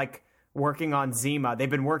still like working on Zima. They've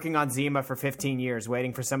been working on Zima for 15 years,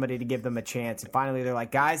 waiting for somebody to give them a chance. And finally they're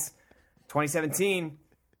like, guys, 2017,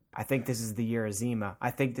 I think this is the year of Zima.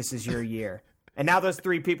 I think this is your year. And now those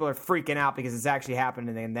three people are freaking out because it's actually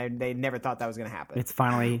happening, and they never thought that was going to happen. It's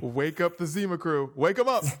finally... Wake up the Zima crew. Wake them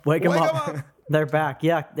up. Wake them up. They're back.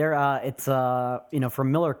 Yeah, it's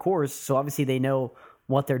from Miller Coors, so obviously they know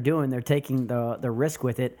what they're doing. They're taking the risk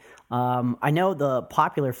with it. I know the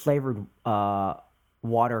popular flavored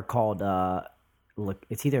water called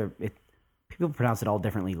people pronounce it all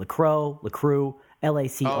differently. LaCroix, LACROIX.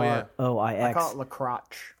 I call it LaCroix.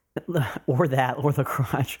 Or the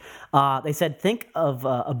crotch. They said think of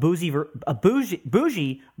a bougie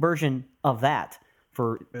version of that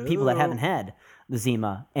for people that haven't had the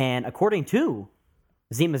Zima. And according to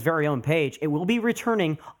Zima's very own page, it will be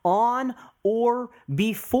returning on or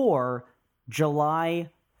before July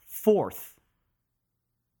 4th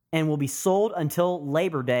and will be sold until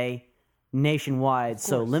Labor Day nationwide.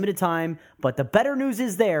 So limited time. But the better news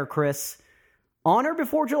is there, Chris. On or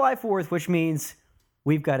before July 4th, which means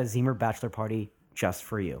we've got a Zima bachelor party just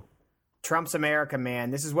for you. Trump's America, man.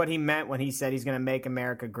 This is what he meant when he said he's going to make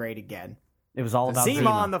America great again. It was all about Zima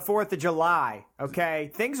on the 4th of July. Okay,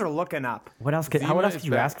 things are looking up. What else could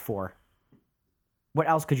you ask for? What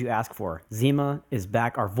else could you ask for? Zima is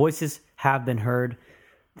back. Our voices have been heard.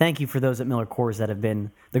 Thank you for those at Miller Coors that have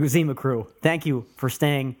been the Zima crew. Thank you for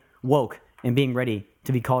staying woke and being ready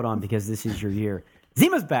to be called on because this is your year.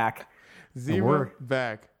 Zima's back. Zima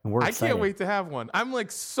back. I can't wait to have one. I'm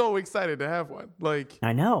like so excited to have one. Like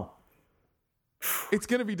I know. It's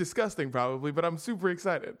going to be disgusting probably, but I'm super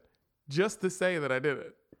excited just to say that I did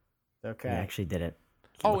it. Okay. I actually did it.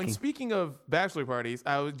 And speaking of bachelor parties,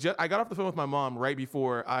 I got off the phone with my mom right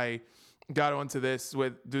before I got onto this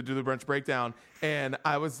to do the brunch breakdown, and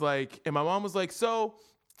I was like, and my mom was like, so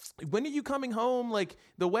when are you coming home? Like,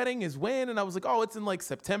 the wedding is when? And I was like, oh, it's in like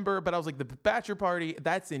September. But I was like, the bachelor party,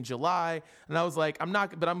 that's in July. And I was like,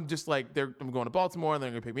 I'm just like, I'm going to Baltimore and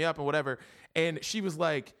they're going to pick me up and whatever. And she was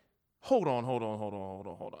like, hold on.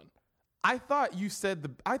 I thought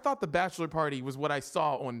the bachelor party was what I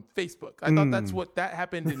saw on Facebook. I thought that's what that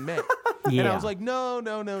happened in May. Yeah. And I was like,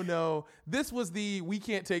 no. This was we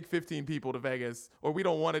can't take 15 people to Vegas, or we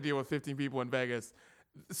don't want to deal with 15 people in Vegas.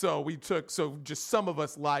 So just some of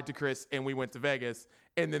us lied to Chris and we went to Vegas,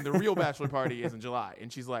 and then the real bachelor party is in July.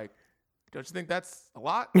 And she's like, don't you think that's a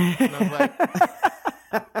lot? And I was like,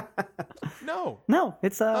 no,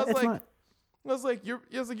 it's not. I was like,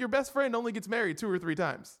 your best friend only gets married 2 or 3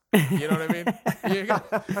 times. You know what I mean?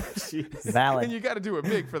 Valid. And you got to do it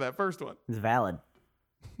big for that first one. It's valid.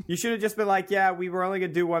 You should have just been like, yeah, we were only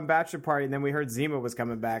going to do one bachelor party, and then we heard Zima was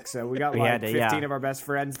coming back, so we got 15 of our best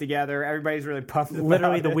friends together. Everybody's really pumped about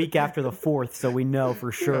Literally the it. week after the 4th, so we know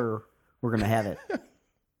for sure we're going to have it.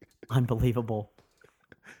 Unbelievable.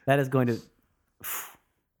 That is going to...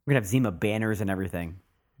 We're going to have Zima banners and everything.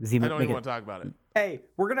 Zima, I don't even want to talk about it. Hey,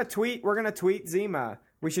 we're gonna tweet Zima.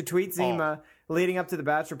 We should tweet Zima leading up to the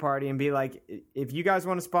bachelor party and be like, if you guys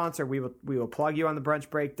want to sponsor, we will plug you on the Brunch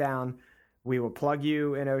Breakdown. We will plug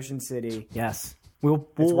you in Ocean City. Yes. We'll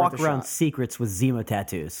walk around secrets with Zima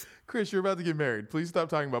tattoos. Chris, you're about to get married. Please stop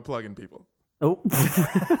talking about plugging people. Oh.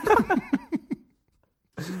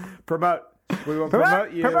 Promote. We will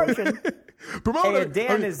promote you. Promotion. Hey,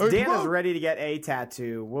 Dan is ready to get a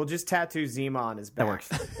tattoo. We'll just tattoo Zima on his back. That works.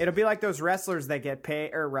 It'll be like those wrestlers that get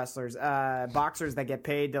paid, or boxers that get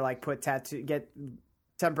paid to like get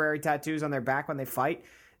temporary tattoos on their back when they fight.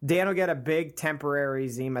 Dan will get a big temporary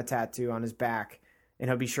Zima tattoo on his back, and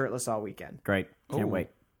he'll be shirtless all weekend. Great. Can't wait.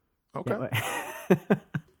 Okay.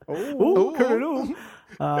 Colonel.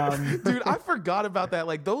 Dude, I forgot about that.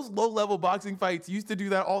 Like, those low-level boxing fights used to do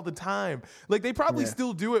that all the time. Like, they probably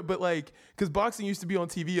still do it, but like, because boxing used to be on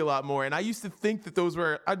TV a lot more, and I used to think that those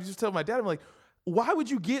were. I just tell my dad, I'm like, why would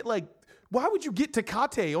you get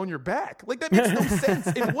Tecate on your back? Like, that makes no sense.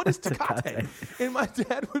 And what is Tecate? And my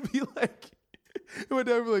dad would be like.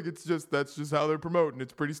 That's just how they're promoting.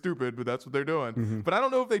 It's pretty stupid, but that's what they're doing. Mm-hmm. But I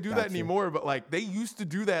don't know if they do that anymore. But like, they used to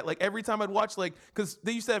do that. Like, every time I'd watch, like, because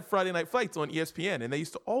they used to have Friday Night Fights on ESPN, and they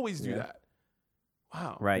used to always do that.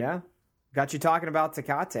 Wow. Right. Yeah. Got you talking about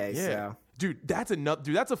Tecate. Yeah. So. Dude, that's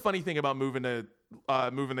a funny thing about moving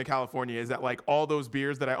to California is that like all those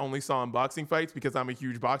beers that I only saw in boxing fights because I'm a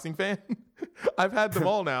huge boxing fan, I've had them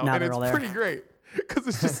all now and it's pretty great. Because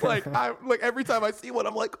it's just like, every time I see one,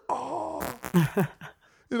 I'm like, oh.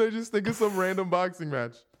 And I just think of some random boxing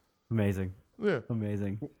match. Amazing. Yeah.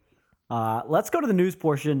 Amazing. Let's go to the news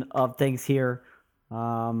portion of things here.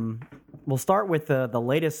 We'll start with the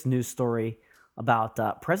latest news story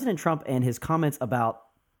about President Trump and his comments about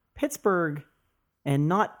Pittsburgh and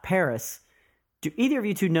not Paris. Do either of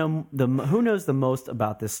you two know who knows the most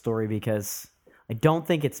about this story? Because I don't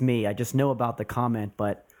think it's me. I just know about the comment,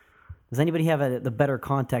 but does anybody have the better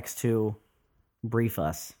context to brief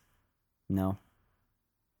us? No.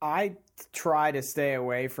 I try to stay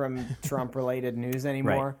away from Trump-related news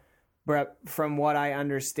anymore, but from what I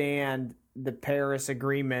understand, the Paris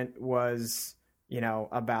Agreement was,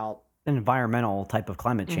 about an environmental type of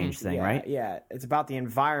climate change thing, right? Yeah, it's about the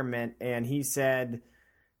environment, and he said,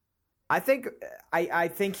 I think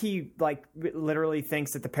he like literally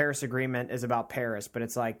thinks that the Paris Agreement is about Paris, but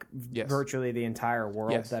it's like virtually the entire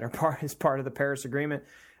world that is part of the Paris Agreement.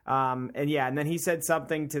 And then he said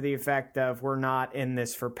something to the effect of, we're not in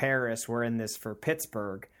this for Paris, we're in this for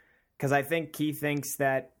Pittsburgh. Because I think he thinks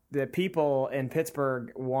that the people in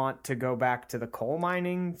Pittsburgh want to go back to the coal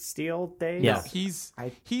mining steel days. Yeah, he's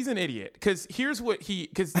an idiot. Because here's what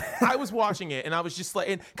because I was watching it and I was just like,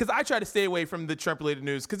 because I try to stay away from the Trump-related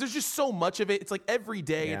news because there's just so much of it. It's like every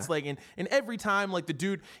day. It's like, and every time, like the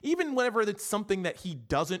dude, even whenever it's something that he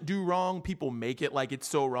doesn't do wrong, people make it like it's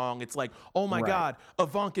so wrong. It's like, oh my God,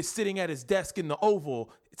 Ivanka's sitting at his desk in the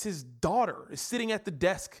Oval. It's his daughter is sitting at the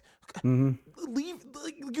desk. Leave,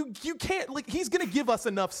 like, you can't, like, he's gonna give us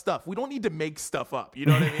enough stuff. We don't need to make stuff up, you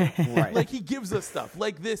know what I mean? Like, he gives us stuff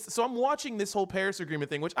like this. So I'm watching this whole Paris Agreement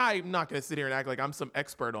thing, which I'm not gonna sit here and act like I'm some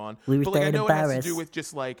expert on, but like, I know it has to do with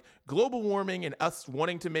just like global warming and us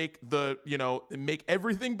wanting to make make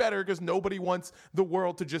everything better because nobody wants the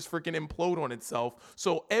world to just freaking implode on itself.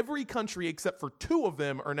 So every country except for 2 of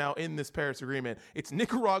them are now in this Paris Agreement. It's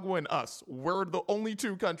Nicaragua and us. We're the only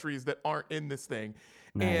 2 countries that aren't in this thing.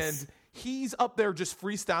 Nice. And he's up there just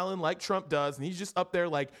freestyling like Trump does. And he's just up there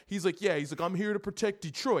like, he's like, I'm here to protect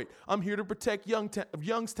Detroit. I'm here to protect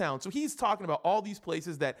Youngstown. So he's talking about all these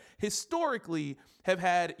places that historically have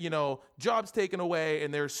had, jobs taken away.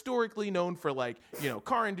 And they're historically known for like,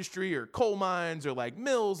 car industry or coal mines or like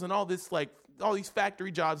mills and all this like, all these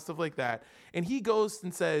factory jobs, stuff like that. And he goes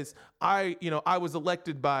and says, I was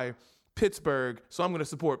elected by Pittsburgh, so I'm going to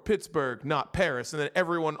support Pittsburgh, not Paris. And then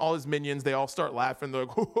everyone, all his minions, they all start laughing. They're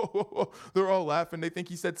like, they're all laughing. They think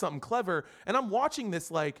he said something clever. And I'm watching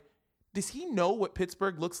this like, does he know what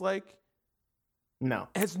Pittsburgh looks like? No.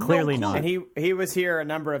 Has Clearly no clue. not. And he was here a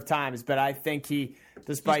number of times, but I think he,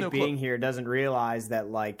 despite no being clue. here, doesn't realize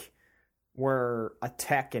that like we're a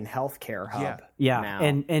tech and healthcare hub. Yeah. now.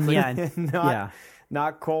 And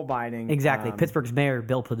not coal mining. exactly. Pittsburgh's mayor,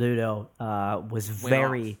 Bill Peduto, was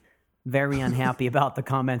very, very unhappy about the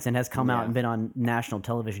comments and has come out and been on national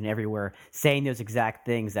television everywhere saying those exact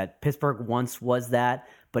things, that Pittsburgh once was that,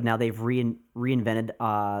 but now they've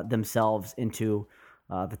reinvented themselves into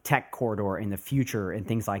the tech corridor in the future and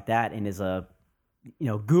things like that. And is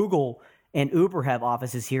Google and Uber have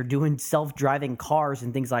offices here doing self-driving cars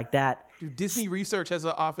and things like that. Dude, Disney Research has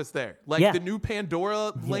an office there. Like the new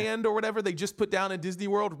Pandora land or whatever they just put down in Disney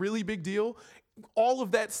World, really big deal. All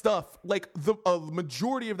of that stuff, like a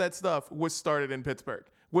majority of that stuff was started in Pittsburgh,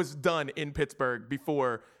 was done in Pittsburgh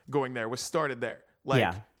before going there, was started there.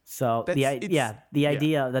 Like, So the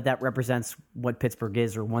idea that represents what Pittsburgh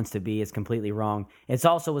is or wants to be is completely wrong. It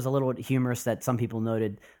also was a little bit humorous that some people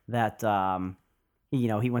noted that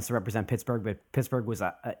he wants to represent Pittsburgh, but Pittsburgh was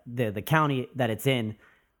the county that it's in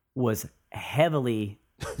was heavily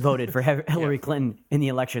voted for Hillary Clinton in the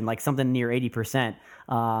election, like something near 80%.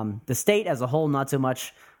 The state as a whole, not so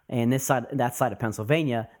much. And that side of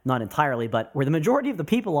Pennsylvania, not entirely, but where the majority of the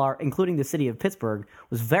people are, including the city of Pittsburgh,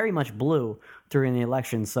 was very much blue during the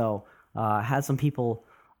election. So had some people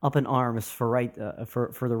up in arms for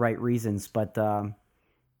the right reasons. But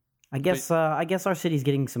I guess our city's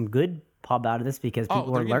getting some good pub out of this because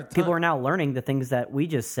people are now learning the things that we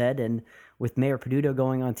just said, and with Mayor Peduto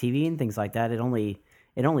going on TV and things like that, it only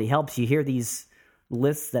helps. You hear these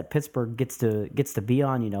lists that Pittsburgh gets to be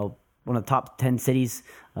on, one of the top 10 cities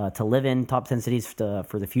to live in, top 10 cities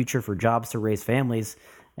for the future, for jobs, to raise families.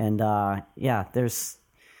 And there's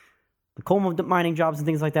the coal mining jobs and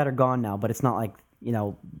things like that are gone now, but it's not like,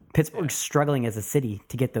 Pittsburgh's struggling as a city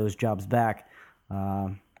to get those jobs back.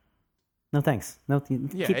 No thanks. No, keep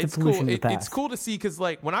the pollution in the past. It's cool to see because,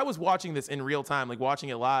 like, when I was watching this in real time, like watching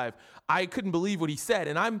it live, I couldn't believe what he said,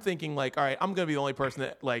 and I'm thinking, like, all right, I'm gonna be the only person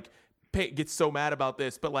that like gets so mad about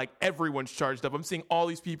this, but like everyone's charged up. I'm seeing all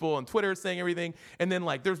these people on Twitter saying everything, and then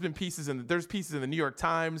like there's pieces in the New York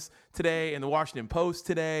Times today and the Washington Post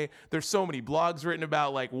today. There's so many blogs written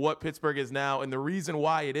about like what Pittsburgh is now, and the reason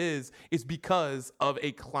why it is because of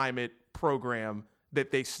a climate program that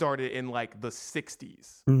they started in like the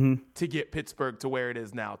 60s to get Pittsburgh to where it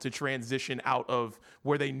is now, to transition out of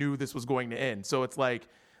where they knew this was going to end. So it's like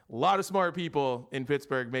a lot of smart people in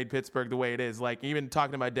Pittsburgh made Pittsburgh the way it is. Like, even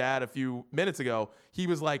talking to my dad a few minutes ago, he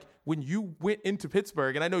was like, when you went into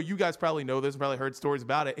Pittsburgh, and I know you guys probably know this, probably heard stories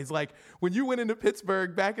about it. It's like, when you went into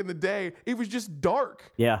Pittsburgh back in the day, it was just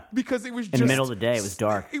dark. Yeah. Because it was in the middle of the day, it was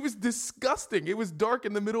dark. It was disgusting. It was dark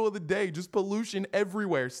in the middle of the day, just pollution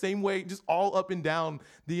everywhere. Same way, just all up and down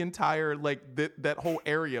the entire, like, that whole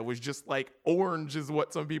area was just like orange is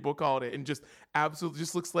what some people called it. And just absolutely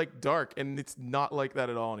just looks like dark. And it's not like that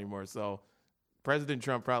at all anymore. So President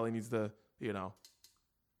Trump probably needs to,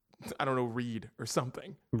 I don't know, read or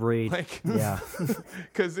something. Read. Like, yeah.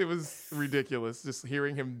 Because it was ridiculous just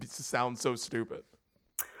hearing him sound so stupid.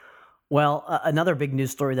 Well, another big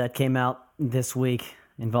news story that came out this week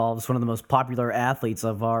involves one of the most popular athletes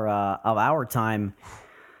of our time.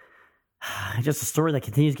 Just a story that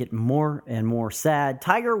continues to get more and more sad.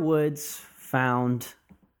 Tiger Woods found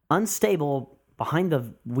unstable behind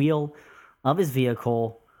the wheel of his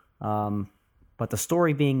vehicle, but the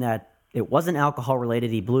story being that it wasn't alcohol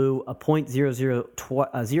related. He blew a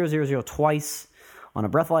 .000 twice on a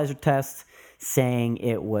breathalyzer test, saying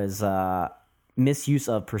it was misuse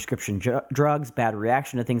of prescription drugs, bad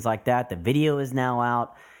reaction to things like that. The video is now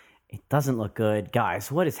out. It doesn't look good.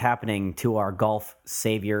 Guys, what is happening to our golf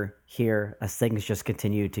savior here as things just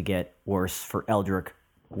continue to get worse for Eldrick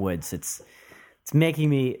Woods? It's making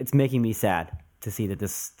me sad to see that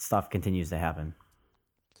this stuff continues to happen.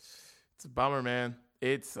 It's a bummer, man.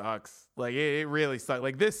 It sucks. Like, it really sucks.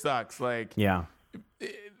 Like, this sucks. Like, yeah,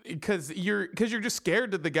 because you're just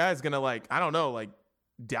scared that the guy's gonna, like, I don't know, like,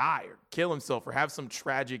 die or kill himself or have some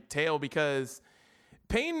tragic tale, because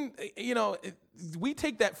Pain, we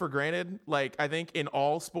take that for granted, like, I think in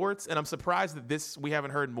all sports, and I'm surprised that we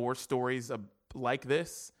haven't heard more stories like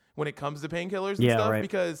this when it comes to painkillers and stuff, right.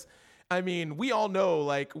 because, I mean, we all know,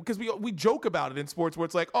 like, because we joke about it in sports where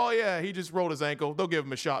it's like, oh, yeah, he just rolled his ankle. They'll give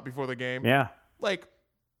him a shot before the game. Yeah. Like,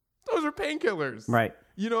 those are painkillers. Right.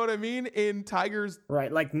 You know what I mean? In Tigers.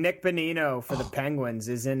 Right. Like Nick Bonino for the Penguins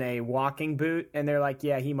is in a walking boot, and they're like,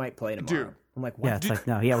 yeah, he might play tomorrow. Dude. I'm like, what? Yeah, it's like,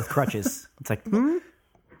 no, with crutches. It's like,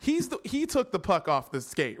 He took the puck off the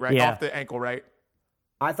skate, right? Yeah. Off the ankle, right?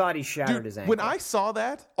 I thought he shattered Dude, his ankle. when I saw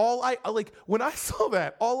that, all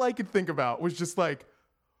I could think about was just like,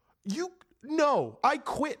 I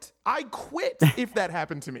quit. I quit if that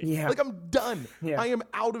happened to me. Yeah. Like, I'm done. Yeah. I am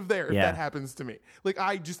out of there if Yeah. that happens to me. Like,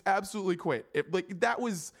 I just absolutely quit. That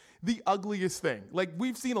was the ugliest thing. Like,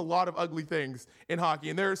 we've seen a lot of ugly things in hockey,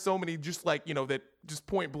 and there are so many just like, that just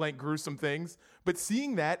point blank gruesome things. But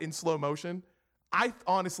seeing that in slow motion, I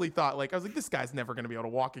honestly thought, like, I was like, this guy's never going to be able to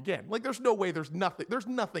walk again. Like, there's no way, there's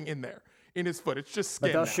nothing in there in his foot. It's just skin.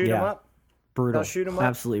 But they'll now. shoot him Yeah. up. brutal. They'll shoot him up.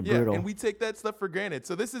 Absolutely brutal. And we take that stuff for granted.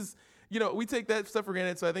 So this is, we take that stuff for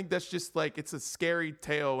granted. So I think that's just like, it's a scary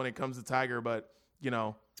tale when it comes to Tiger, but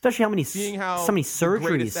Especially how many seeing how so many the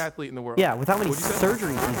greatest surgeries. athlete in the world. Yeah, with how many What'd you say?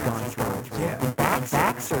 surgeries he's gone through. Yeah,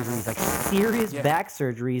 back surgeries, like serious back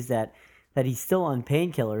surgeries that he's still on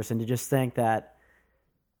painkillers, and to just think that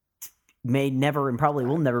may never and probably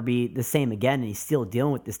will never be the same again, and he's still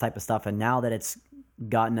dealing with this type of stuff. And now that it's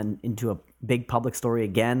gotten into a big public story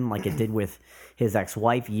again, like it did with his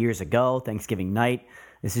ex-wife years ago, Thanksgiving night,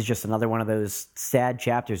 this is just another one of those sad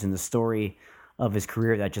chapters in the story of his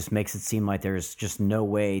career that just makes it seem like there's just no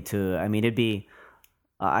way to. I mean, it'd be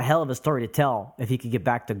a hell of a story to tell if he could get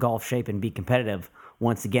back to golf shape and be competitive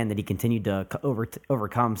once again, that he continued to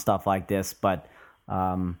overcome stuff like this. But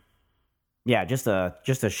just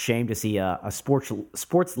a shame to see a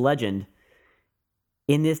sports legend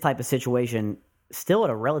in this type of situation, still at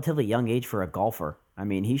a relatively young age for a golfer. I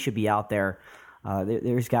mean, he should be out there.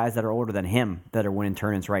 There's guys that are older than him that are winning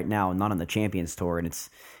tournaments right now and not on the Champions Tour, and it's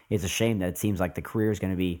a shame that it seems like the career is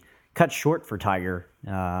going to be cut short for Tiger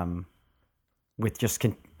with just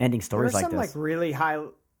ending stories like this.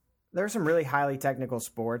 There are some really highly technical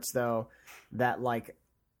sports though that, like,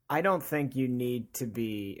 I don't think you need to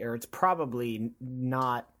be, or it's probably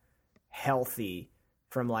not healthy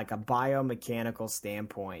from like a biomechanical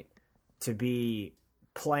standpoint to be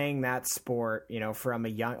playing that sport, from a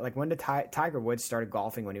young, like, when did Tiger Woods started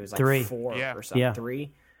golfing? When he was like 3. 4 Yeah. or something. Yeah.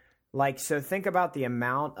 3. Like, so think about the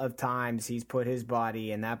amount of times he's put his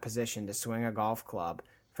body in that position to swing a golf club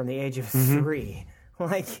from the age of 3.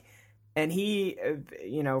 Like, and he,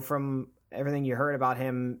 from everything you heard about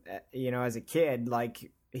him, as a kid,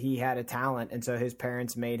 like, he had a talent. And so his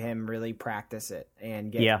parents made him really practice it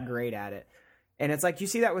and get great at it. And it's like, you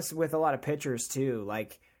see that with a lot of pitchers too.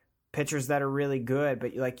 Like, pitchers that are really good,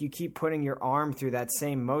 but like, you keep putting your arm through that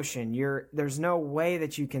same motion. There's no way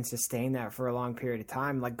that you can sustain that for a long period of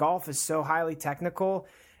time. Like, golf is so highly technical,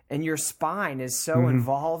 and your spine is so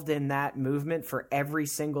involved in that movement for every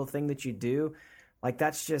single thing that you do. Like,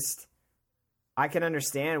 that's just, I can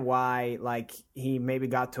understand why, like, he maybe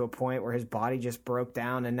got to a point where his body just broke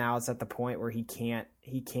down, and now it's at the point where he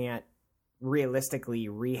can't realistically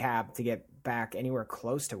rehab to get back anywhere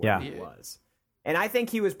close to where he was. And I think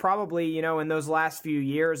he was probably, in those last few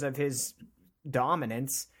years of his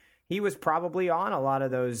dominance, he was probably on a lot of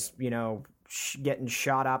those, getting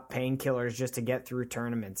shot up painkillers just to get through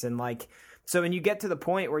tournaments. And like, so when you get to the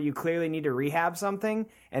point where you clearly need to rehab something,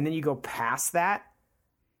 and then you go past that,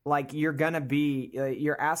 like, you're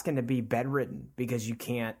you're asking to be bedridden because you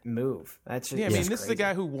can't move. That's just, this is the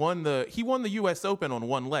guy who won the U.S. Open on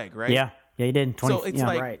one leg, right? Yeah, he did. So it's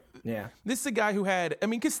like, right. Yeah. This is a guy who had,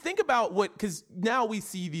 because think about because now we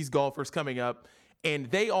see these golfers coming up, and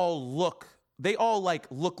they all look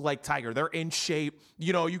like Tiger. They're in shape.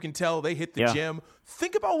 You can tell they hit the gym.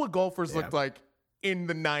 Think about what golfers looked like in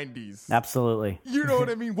the 90s. Absolutely. You know what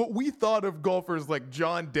I mean? What we thought of golfers like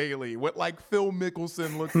John Daly, what like Phil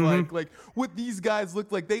Mickelson looked like what these guys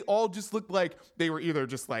looked like, they all just looked like they were either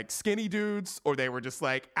just like skinny dudes or they were just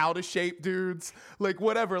like out of shape dudes, like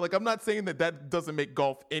whatever. Like, I'm not saying that doesn't make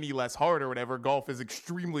golf any less hard or whatever. Golf is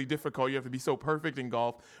extremely difficult. You have to be so perfect in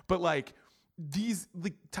golf. But like,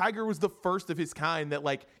 Tiger was the first of his kind that,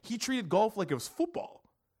 like, he treated golf like it was football.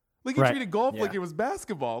 Like, he treated golf like it was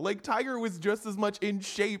basketball. Like, Tiger was just as much in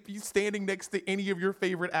shape. He's standing next to any of your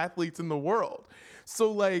favorite athletes in the world.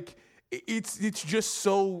 So, like, it's just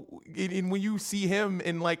so... And when you see him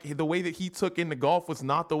and, like, the way that he took into golf was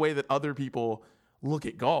not the way that other people look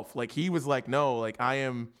at golf. Like, he was like, no, like, I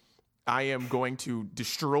am going to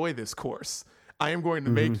destroy this course. I am going to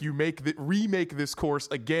make you remake this course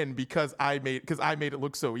again because I made it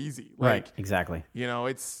look so easy. Like, Right. Exactly. you know,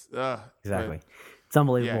 it's Exactly. but- It's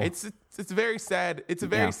unbelievable. yeah, it's very sad. It's a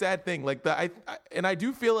very sad thing. Like I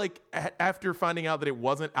do feel like after finding out that it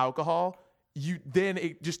wasn't alcohol,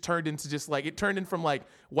 it just turned into from like,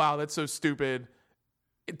 wow, that's so stupid,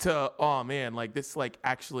 to, oh man, like this, like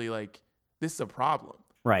actually, like this is a problem.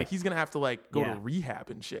 Right. Like he's gonna have to like go Yeah. to rehab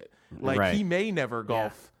and shit. Like Right. he may never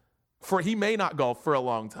golf he may not golf for a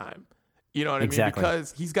long time. You know what Exactly. I mean?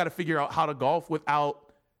 Because he's got to figure out how to golf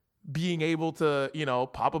without being able to, you know,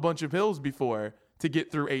 pop a bunch of pills before to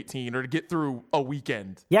get through 18 or to get through a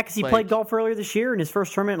weekend. Yeah, because he played golf earlier this year in his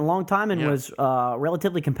first tournament in a long time and was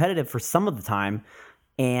relatively competitive for some of the time.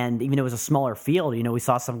 And even though it was a smaller field, you know, we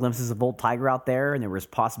saw some glimpses of old Tiger out there, and there was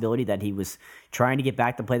possibility that he was trying to get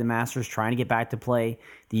back to play the Masters, trying to get back to play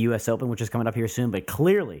the U.S. Open, which is coming up here soon. But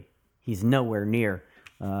clearly, he's nowhere near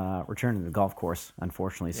returning to the golf course,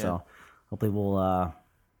 unfortunately. Yeah. So hopefully we'll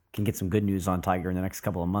can get some good news on Tiger in the next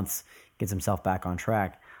couple of months, gets himself back on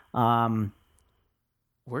track.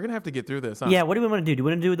 We're going to have to get through this, huh? Yeah, what do we want to do? Do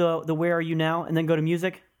we want to do the Where Are You Now and then go to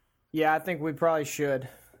music? Yeah, I think we probably should.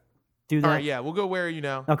 Do that? All right, yeah, we'll go Where Are You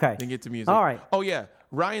Now? Okay. Then get to music. All right. Oh, yeah.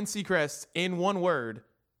 Ryan Seacrest, in one word.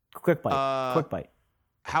 Quick bite. Quick bite.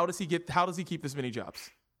 How does he keep this many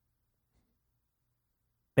jobs?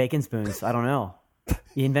 Bacon spoons. I don't know.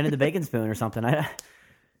 He invented the bacon spoon or something.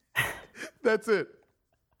 That's it.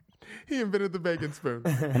 He invented the bacon spoon.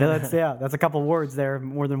 I know that's a couple words there,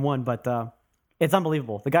 more than one, but it's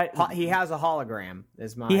unbelievable. The guy He has a hologram.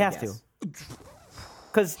 Is my he has guess. to.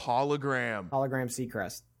 Because Hologram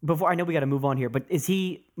Seacrest. Before I know we got to move on here, but is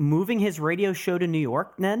he moving his radio show to New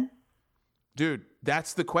York then? Dude,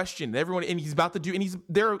 that's the question. Everyone, and he's about to do, and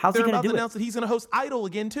they're How's he gonna about do to it? announce that he's going to host Idol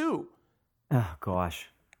again too. Oh gosh,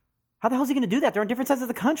 how the hell is he going to do that? They're on different sides of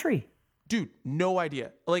the country. Dude, no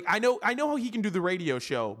idea. Like I know how he can do the radio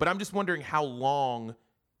show, but I'm just wondering how long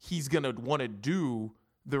he's going to want to do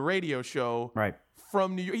the radio show. Right.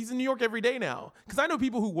 From New York. He's in New York every day now. Because I know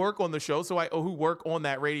people who work on the show, who work on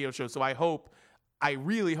that radio show. So I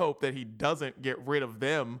really hope that he doesn't get rid of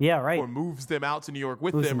them. Yeah, right. Or moves them out to New York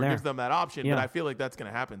with Moves them them or there. gives them that option. Yeah. But I feel like that's going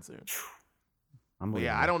to happen soon. But yeah,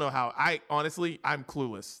 Unbelievable. I don't know how. I'm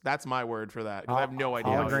clueless. That's my word for that. Because I have no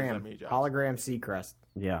idea how he's that many jobs. Hologram Seacrest.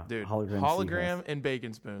 Yeah, Dude, hologram hologram and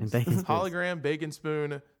bacon spoons. And bacon spoons. Hologram, bacon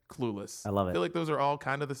spoon, clueless. I love it. I feel like those are all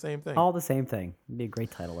kind of the same thing. All the same thing. It'd be a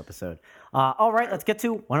great title episode. All right, let's get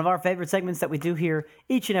to one of our favorite segments that we do here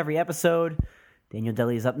each and every episode. Daniel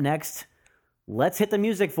Daly is up next. Let's hit the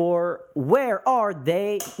music for Where Are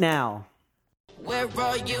They Now? Where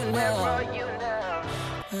are you now? Where are you now?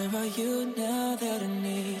 Where are you now that I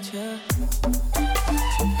need you?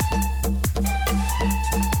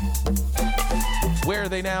 Where are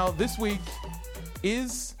they now? This week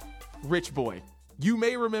is Rich Boy. You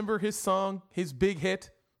may remember his song, his big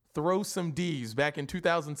hit, Throw Some D's, back in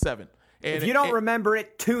 2007. And If you don't remember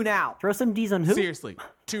it, tune out. Throw some D's on who? Seriously,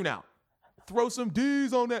 tune out. Throw some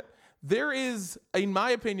D's on that. There is, in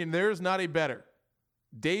my opinion, there is not a better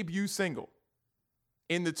debut single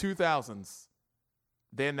in the 2000s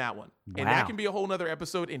than that one. And Wow. that can be a whole nother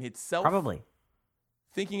episode in itself. Probably.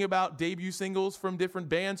 Thinking about debut singles from different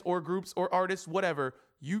bands or groups or artists, whatever,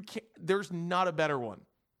 there's not a better one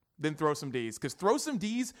than Throw Some D's. Because Throw Some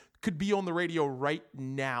D's could be on the radio right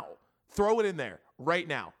now. Throw it in there right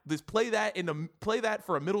now. Just play that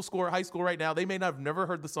for a middle school or high school right now. They may not have never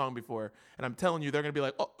heard the song before. And I'm telling you, they're going to be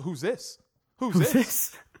like, oh, who's this? Who's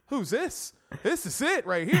this? Who's this? This is it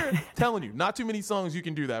right here. Telling you, not too many songs you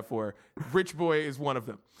can do that for. Rich Boy is one of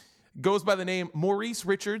them. Goes by the name Maurice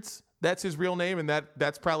Richards. That's his real name, and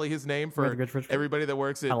that's probably his name for everybody that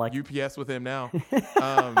works at UPS with him now.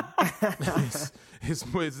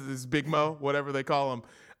 His Big Mo, whatever they call him.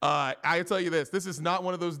 I tell you this is not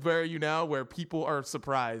one of those Where Are You Now where people are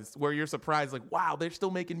surprised, where you're surprised, like, wow, they're still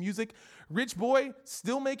making music. Rich Boy,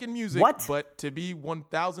 still making music. What? But to be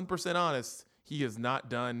 1,000% honest, he has not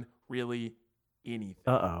done really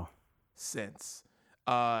anything since.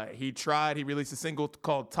 He released a single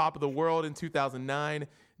called Top of the World in 2009,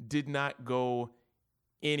 did not go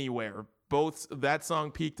anywhere. That song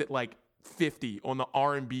peaked at like 50 on the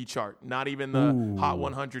R&B chart, not even the Hot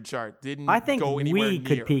 100 chart. I think go anywhere we near.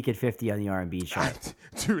 could peak at 50 on the R&B chart.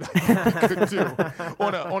 Dude, I think we could too.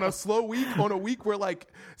 On a slow week, on a week where, like,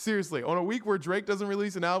 seriously, on a week where Drake doesn't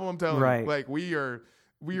release an album, I'm telling you, like, we are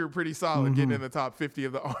pretty solid getting in the top 50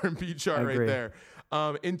 of the R&B chart right there.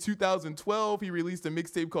 In 2012, he released a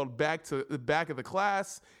mixtape called Back of the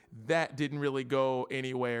Class. That didn't really go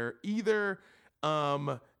anywhere either.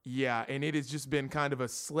 Yeah, and it has just been kind of a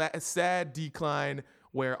sad decline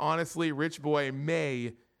where honestly, Rich Boy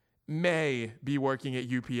may be working at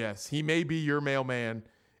UPS. He may be your mailman,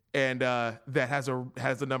 and that has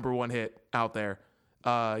a number one hit out there.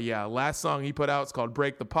 Last song he put out is called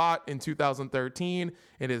Break the Pot in 2013.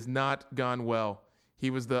 It has not gone well. He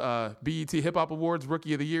was the BET Hip Hop Awards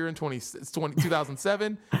Rookie of the Year in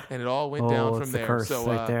 2007, and it all went down from there. Curse So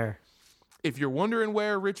right there. if you're wondering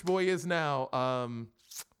where Rich Boy is now,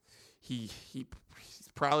 he's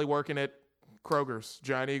probably working at Kroger's,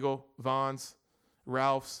 Giant Eagle, Vaughn's,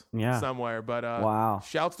 Ralph's, somewhere. But wow.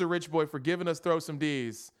 Shouts to Rich Boy for giving us Throw Some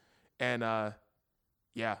D's. And that's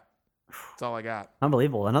all I got.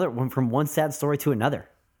 Unbelievable. Another one, from one sad story to another.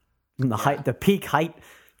 From the peak height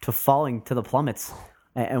to falling to the plummets.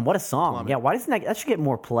 And what a song. Plummet. Yeah, why doesn't that should get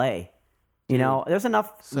more play? You know, there's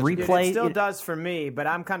enough replay. It still does for me, but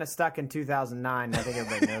I'm kind of stuck in 2009. I think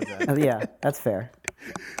everybody knows that. Yeah, that's fair.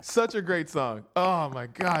 Such a great song. Oh, my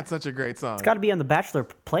God, such a great song. It's got to be on the Bachelor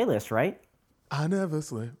playlist, right? I never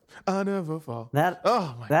slip, I never fall.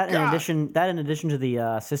 God. In addition to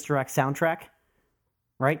the Sister Act soundtrack,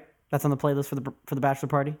 right? That's on the playlist for the Bachelor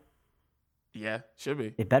party. Yeah, should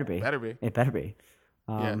be. It better be. It better be.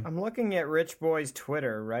 I'm looking at Rich Boy's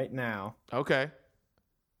Twitter right now. Okay.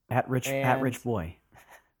 At Rich Boy.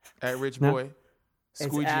 At Rich Boy.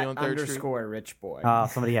 Squeegee it's on 3rd _ Street. Rich Boy. Oh,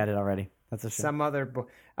 somebody had it already. That's a shame. Some other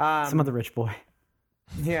Rich Boy.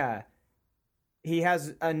 Yeah. He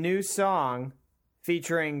has a new song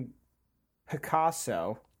featuring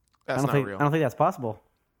Picasso. That's not real. I don't think that's possible.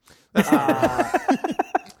 It's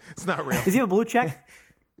not real. Does he have a blue check?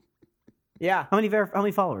 Yeah. How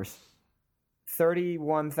many followers?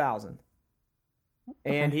 31,000.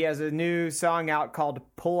 And he has a new song out called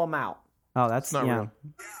Pull 'Em Out. Oh, that's not real.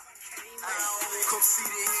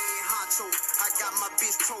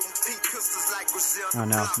 Oh,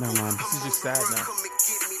 no. Never mind. This is just sad now.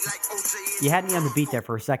 You had me on the beat there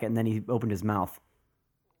for a second, and then he opened his mouth.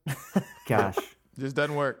 Gosh. Just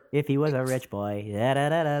doesn't work. If he was a rich boy, then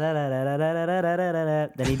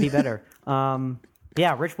he'd be better.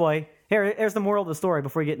 Rich Boy. Here's the moral of the story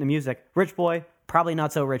before you get into music. Rich Boy, probably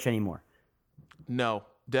not so rich anymore. No,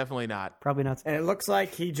 definitely not. Probably not. And it looks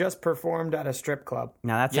like he just performed at a strip club.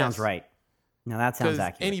 Now that sounds right. Now that sounds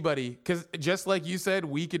accurate. Because just like you said,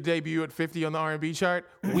 we could debut at 50 on the R&B chart.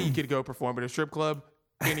 We could go perform at a strip club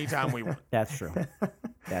anytime we want. That's true.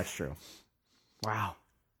 That's true. Wow.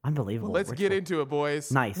 Unbelievable. Well, let's get into it,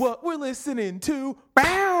 boys. Nice. What we're listening to.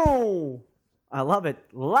 Bow! I love it.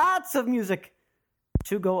 Lots of music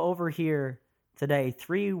to go over here today.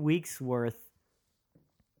 3 weeks worth.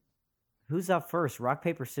 Who's up first? Rock,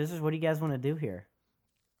 paper, scissors? What do you guys want to do here?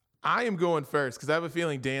 I am going first because I have a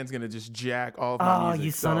feeling Dan's going to just jack all of my music. Oh,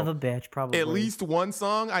 you son of a bitch, probably. At least one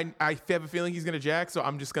song, I have a feeling he's going to jack, so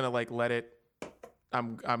I'm just going to let it.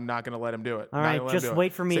 I'm not going to let him do it. All right, just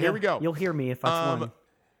wait for me. So here we go. You'll hear me if that's one.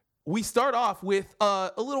 We start off with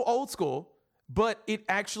a little old school, but it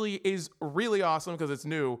actually is really awesome because it's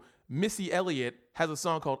new. Missy Elliott has a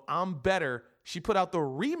song called I'm Better. She put out the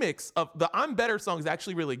remix of the I'm Better song is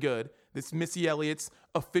actually really good. This Missy Elliott's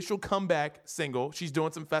official comeback single. She's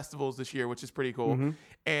doing some festivals this year, which is pretty cool. Mm-hmm.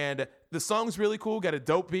 And the song's really cool. Got a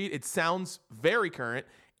dope beat. It sounds very current.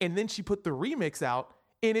 And then she put the remix out,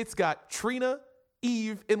 and it's got Trina,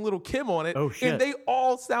 Eve, and Lil' Kim on it. Oh, shit. And they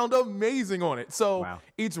all sound amazing on it. So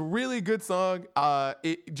It's a really good song.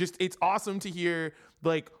 It's awesome to hear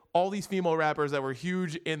all these female rappers that were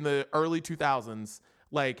huge in the early 2000s,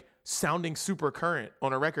 sounding super current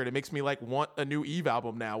on a record. It makes me want a new Eve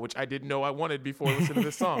album now, which I didn't know I wanted before listening to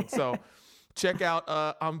this song. So check out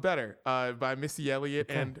I'm Better by Missy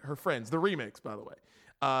Elliott and her friends. The remix, by the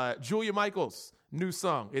way. Julia Michaels, new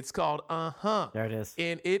song. It's called Uh-huh. There it is.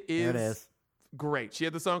 And it is great. She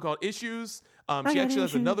had the song called Issues. She actually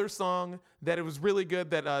has another song that it was really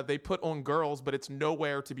good that they put on Girls, but it's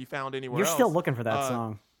nowhere to be found anywhere else. You're still looking for that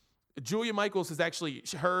song. Julia Michaels is actually,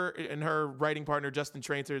 her and her writing partner, Justin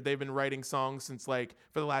Tranter, they've been writing songs since for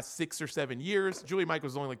the last 6 or 7 years. Julia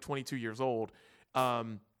Michaels is only 22 years old.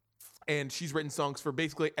 And she's written songs for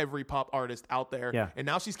basically every pop artist out there. Yeah. And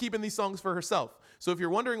now she's keeping these songs for herself. So if you're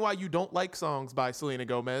wondering why you don't like songs by Selena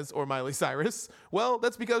Gomez or Miley Cyrus, well,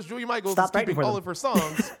 that's because Julia Michaels is keeping all of her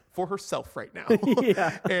songs for herself right now.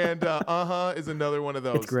 Yeah. And Uh-huh is another one of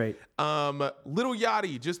those. It's great. Lil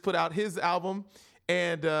Yachty just put out his album.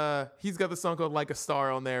 And he's got the song called Like a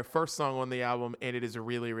Star on there, first song on the album, and it is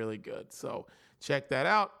really, really good. So check that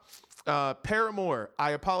out. Paramore,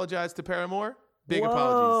 I Apologize to Paramore. Big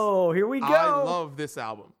apologies. Oh, here we go. I love this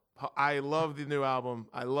album. I love the new album.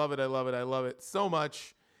 I love it. I love it. I love it so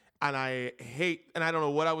much. And I don't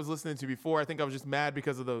know what I was listening to before. I think I was just mad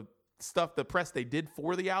because of the stuff, the press they did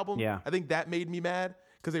for the album. Yeah. I think that made me mad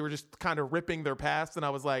because they were just kind of ripping their past, and I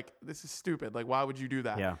was like, this is stupid. Like, why would you do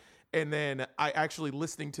that? Yeah. And then I actually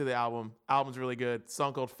listening to the album's really good.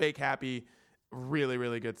 Song called Fake Happy, really,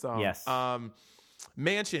 really good song. Yes.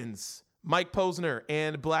 Mansions, Mike Posner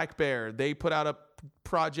and Black Bear, they put out a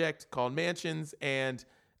project called Mansions, and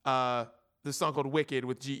the song called Wicked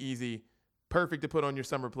with G-Eazy. Perfect to put on your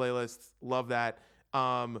summer playlist. Love that.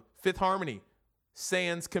 Fifth Harmony,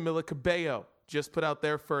 Sans Camila Cabello just put out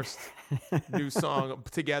their first new song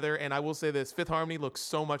together, and I will say this: Fifth Harmony looks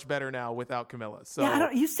so much better now without Camila. So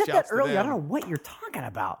you said that shouts to earlier. I them. don't know what you're talking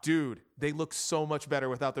about. Dude, they look so much better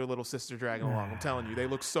without their little sister dragging along. I'm telling you, they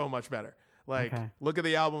look so much better. Like, Okay. look at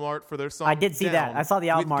the album art for their song. I did see that. Down I saw the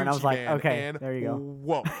album with art and I was Gucci like, Mane, okay, and there you go.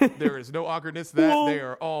 Whoa, there is no awkwardness to that. They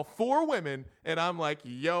are all 4 women, and I'm like,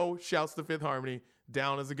 yo, shouts to Fifth Harmony.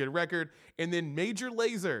 Down is a good record. And then Major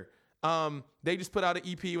Lazer, they just put out an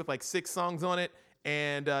EP with like 6 songs on it,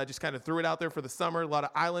 and just kind of threw it out there for the summer. A lot of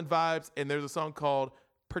island vibes, and there's a song called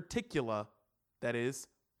Particula that is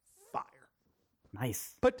fire.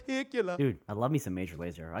 Nice. Particula. Dude, I love me some Major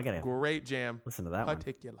Lazer. I got to Great jam. listen to that one.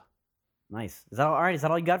 Particula. Nice. Is that all right? Is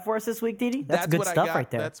that all you got for us this week, Didi? That's good what stuff I got. right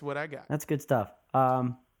there. That's what I got. That's good stuff.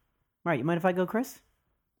 All right, you mind if I go, Chris?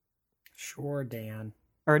 Sure, Dan.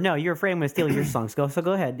 Or no, you're afraid I'm going to steal your songs. So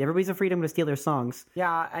go ahead. Everybody's afraid I'm going to steal their songs.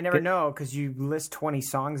 Yeah, I never know because you list 20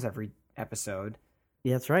 songs every episode.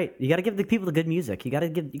 Yeah, that's right. You got to give the people the good music. You got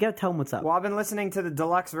to tell them what's up. Well, I've been listening to the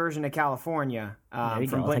deluxe version of California There you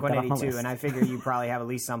from go. I'll take that off my Blink-182, list. and I figure you probably have at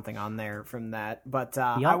least something on there from that. But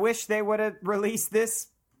Yup. I wish they would have released this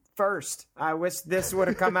first. I wish this would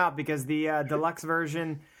have come out because the deluxe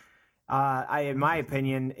version, in my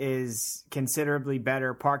opinion, is considerably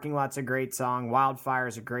better. Parking Lot's a great song.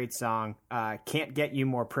 Wildfire's a great song. Can't Get You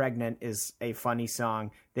More Pregnant is a funny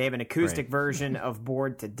song. They have an acoustic version of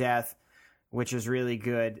Bored to Death, which is really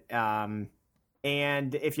good. And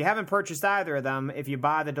if you haven't purchased either of them, if you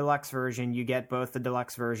buy the deluxe version, you get both the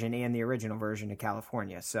deluxe version and the original version of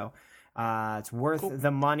California. So it's worth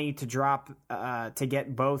the money to drop to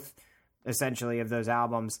get both, essentially, of those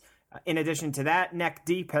albums. In addition to that, Neck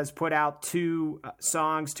Deep has put out 2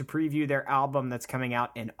 songs to preview their album that's coming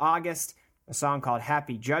out in August. A song called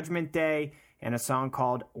Happy Judgment Day and a song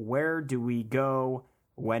called Where Do We Go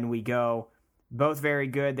When We Go. Both very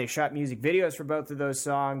good. They shot music videos for both of those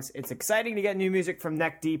songs. It's exciting to get new music from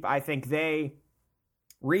Neck Deep. I think they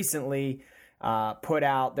recently put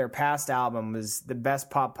out their past album was the best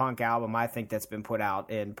pop punk album I think that's been put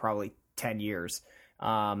out in probably 10 years.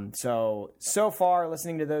 So far,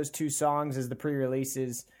 listening to those 2 songs as the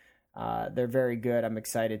pre-releases, they're very good. I'm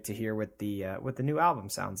excited to hear what the new album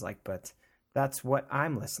sounds like, but that's what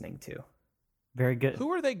I'm listening to. Very good.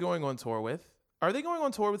 Who are they going on tour with? Are they going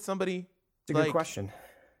on tour with somebody? It's a good question.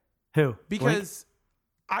 Who? Because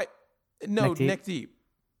Neck Deep?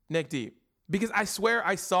 Neck Deep. Because I swear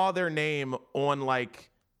I saw their name on like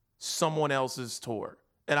someone else's tour,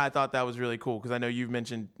 and I thought that was really cool because I know you've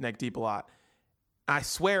mentioned Neck Deep a lot. I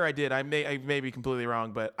swear I did. I may be completely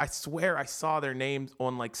wrong, but I swear I saw their names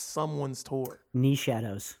on like someone's tour. Knee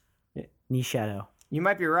Shadows. Knee Shadow. You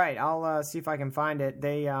might be right. I'll see if I can find it.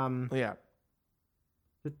 They Yeah.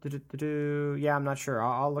 Yeah, I'm not sure.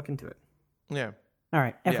 I'll look into it. Yeah. All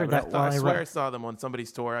right. Yeah, Effort but that I while swear I run, saw them on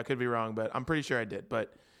somebody's tour. I could be wrong, but I'm pretty sure I did.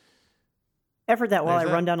 But effort that while I There's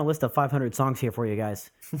that. run down a list of 500 songs here for you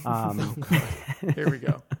guys. here we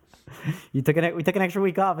go. We took an extra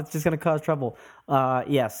week off. It's just going to cause trouble.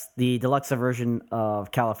 Yes, the deluxe version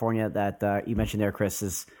of California that you mentioned there, Chris,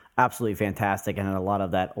 is absolutely fantastic and had a lot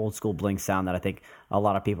of that old school Blink sound that I think a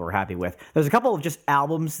lot of people were happy with. There's a couple of just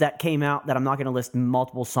albums that came out that I'm not going to list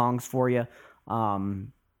multiple songs for you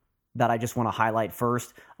that I just want to highlight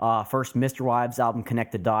first. First, Mr. Wives' album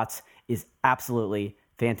Connect the Dots is absolutely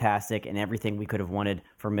fantastic and everything we could have wanted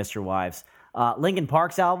from Mr. Wives. Linkin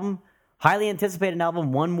Park's album, highly anticipated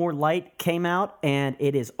album, One More Light, came out, and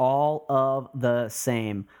it is all of the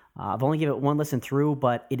same. I've only given it one listen through,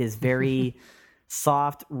 but it is very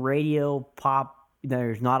soft radio pop.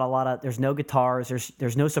 There's not a lot of, there's no guitars.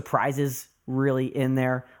 There's no surprises really in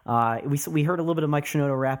there. We heard a little bit of Mike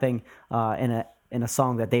Shinoda rapping in a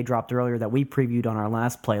song that they dropped earlier that we previewed on our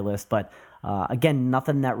last playlist, but again,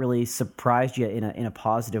 nothing that really surprised you in a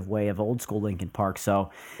positive way of old school Linkin Park.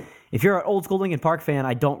 So if you're an old school Linkin Park fan,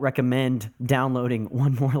 I don't recommend downloading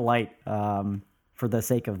One More Light for the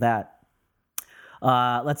sake of that.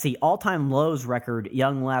 Let's see, All Time Low's record,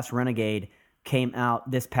 Young Last Renegade, came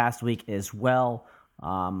out this past week as well.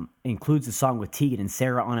 Includes a song with Tegan and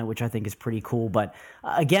Sarah on it, which I think is pretty cool. But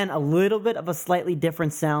again, a little bit of a slightly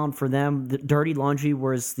different sound for them. The Dirty Laundry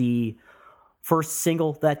was the first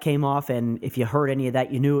single that came off, and if you heard any of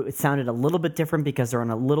that, you knew it sounded a little bit different because they're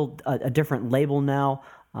on a different label now.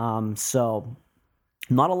 So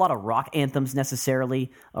not a lot of rock anthems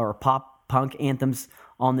necessarily, or pop punk anthems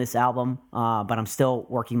on this album, but I'm still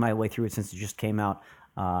working my way through it since it just came out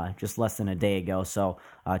just less than a day ago. So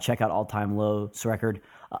check out All Time Low's record.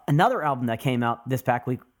 Another album that came out this past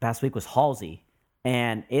week was Halsey,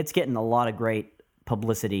 and it's getting a lot of great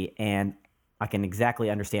publicity, and I can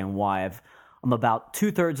exactly understand why. I'm about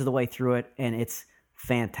 2/3 of the way through it, and it's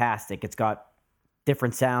fantastic. It's got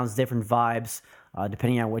different sounds, different vibes,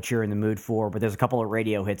 depending on what you're in the mood for, but there's a couple of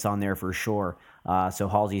radio hits on there for sure. So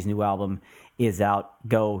Halsey's new album is out.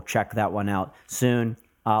 Go check that one out soon.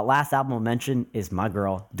 Last album I'll mention is my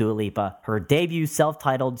girl, Dua Lipa. Her debut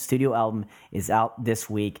self-titled studio album is out this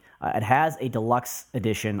week. It has a deluxe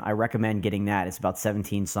edition. I recommend getting that. It's about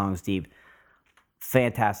 17 songs deep.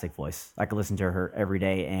 Fantastic voice. I could listen to her every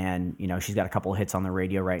day, and she's got a couple of hits on the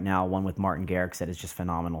radio right now. One with Martin Garrix that is just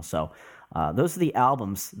phenomenal. So those are the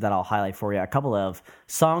albums that I'll highlight for you. A couple of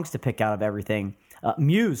songs to pick out of everything.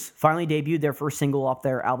 Muse finally debuted their first single off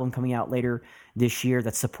their album coming out later this year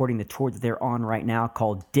that's supporting the tour that they're on right now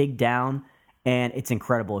called Dig Down, and it's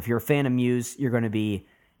incredible. If you're a fan of Muse, you're going to be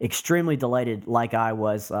extremely delighted like I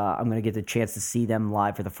was. I'm going to get the chance to see them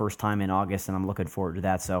live for the first time in August, and I'm looking forward to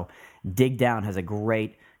that. So Dig Down has a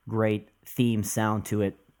great, great theme sound to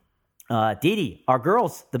it. Dee Dee, our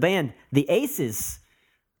girls, the band, the Aces,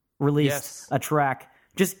 released a track.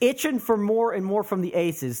 Just itching for more and more from the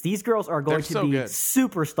Aces. These girls are going to be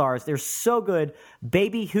superstars. They're so good.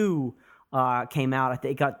 Baby Who came out. I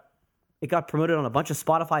think it got promoted on a bunch of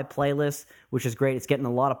Spotify playlists, which is great. It's getting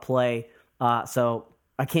a lot of play. So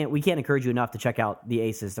we can't encourage you enough to check out the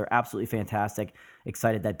Aces. They're absolutely fantastic.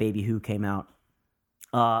 Excited that Baby Who came out.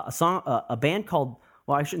 A band called,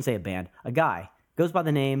 well, I shouldn't say a band. A guy goes by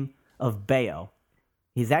the name of Baio.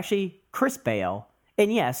 He's actually Chris Baio,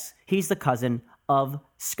 and yes, he's the cousin of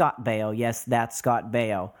Scott Baio. Yes, that's Scott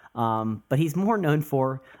Baio. But he's more known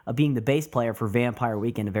for being the bass player for Vampire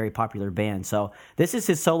Weekend, a very popular band. So this is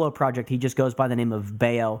his solo project. He just goes by the name of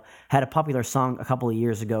Baio. Had a popular song a couple of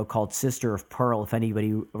years ago called Sister of Pearl, if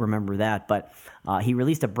anybody remember that. But he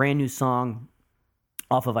released a brand new song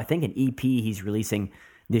off of, I think, an EP he's releasing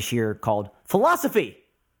this year called Philosophy,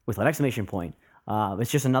 with an exclamation point.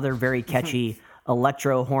 It's just another very catchy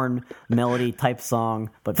electro horn melody type song,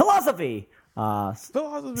 but Philosophy!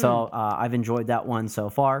 So I've enjoyed that one so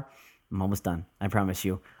far. I'm almost done, I promise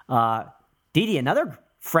you. Dee Dee, another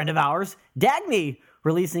friend of ours, Dagny,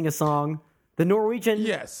 releasing a song. The Norwegian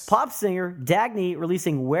pop singer Dagny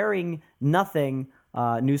releasing Wearing Nothing,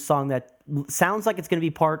 new song that sounds like it's going to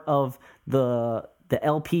be part of the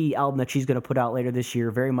LP album that she's going to put out later this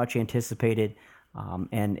year. Very much anticipated.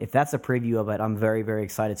 And if that's a preview of it, I'm very, very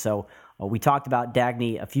excited. So we talked about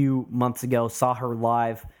Dagny a few months ago, saw her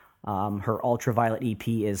live. Her Ultraviolet EP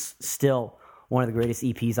is still one of the greatest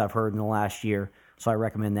EPs I've heard in the last year, so I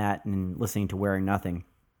recommend that and listening to Wearing Nothing.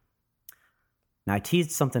 Now, I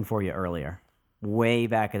teased something for you earlier, way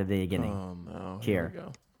back at the beginning. Oh, no. Here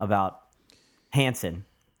about Hanson,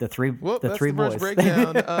 the three boys. First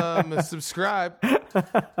breakdown. Subscribe.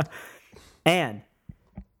 And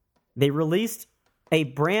they released a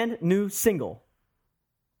brand new single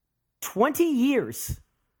 20 years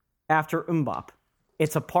after MMMBop.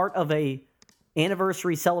 It's a part of a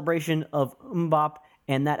anniversary celebration of MMMBop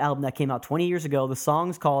and that album that came out 20 years ago. The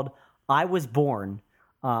song's called I Was Born,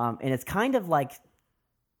 and it's kind of like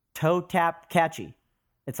toe tap catchy.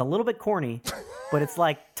 It's a little bit corny, but it's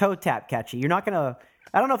like toe tap catchy. You're not going to...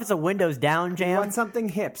 I don't know if it's a Windows down jam. You want something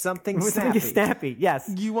hip, something snappy. Snappy,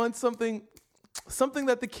 yes. You want something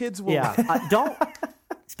that the kids will like. Don't...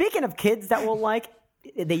 Speaking of kids that will like,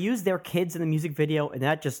 they use their kids in the music video, and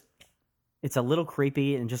that just... It's a little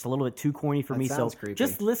creepy and just a little bit too corny for me. So creepy.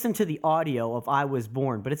 Just listen to the audio of I Was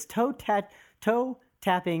Born. But it's toe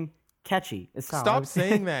tapping catchy. Stop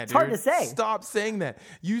saying that, It's hard to say. Stop saying that.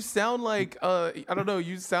 You sound like, I don't know,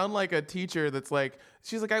 you sound like a teacher that's like,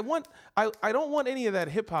 she's like, I don't want any of that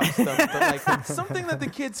hip hop stuff, but like something that the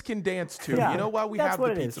kids can dance to, while we have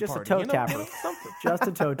the pizza just party. Just a toe tapper. Just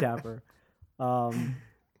a toe tapper.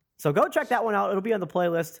 So go check that one out. It'll be on the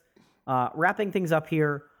playlist. Wrapping things up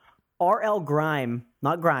here. R.L. Grime,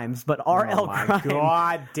 not Grimes, but R.L. Grime.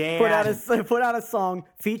 God damn. Put out a song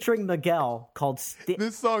featuring Miguel called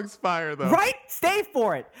This song's fire, though. Right? Stay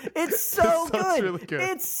for it. It's so good. Really good.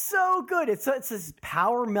 It's so good. It's this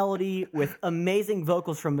power melody with amazing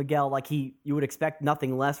vocals from Miguel. Like you would expect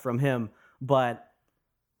nothing less from him. But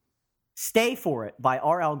Stay for It by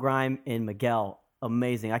R.L. Grime and Miguel.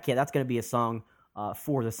 Amazing. That's going to be a song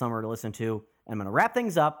for the summer to listen to. And I'm going to wrap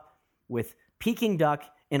things up with Peking Duck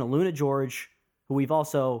and Aluna George, who we've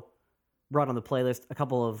also brought on the playlist a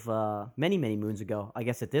couple of many moons ago, I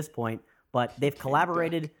guess at this point. But they've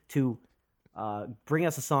collaborated to bring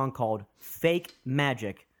us a song called Fake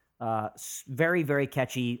Magic. Very, very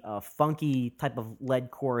catchy, funky type of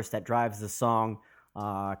lead chorus that drives the song.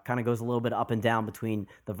 Kind of goes a little bit up and down between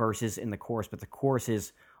the verses and the chorus, but the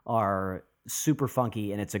choruses are super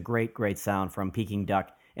funky, and it's a great, great sound from Peking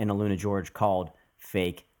Duck and Aluna George called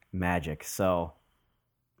Fake Magic. So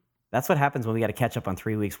that's what happens when we got to catch up on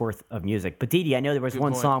 3 weeks worth of music. But Didi, I know there was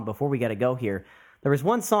one song before we got to go here. There was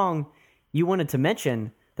one song you wanted to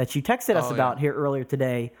mention that you texted us about here earlier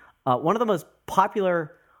today. One of the most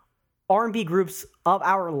popular R&B groups of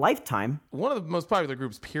our lifetime. One of the most popular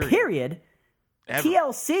groups, period. Ever.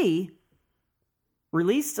 TLC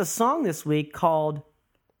released a song this week called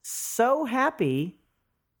So Happy.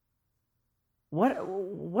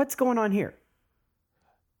 What's going on here?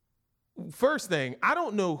 First thing, I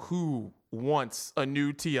don't know who wants a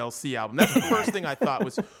new TLC album. That's the first thing I thought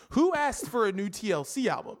was, who asked for a new TLC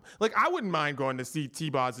album? Like, I wouldn't mind going to see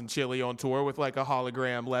T-Boz and Chili on tour with like a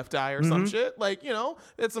hologram Left Eye or some shit. Like, you know,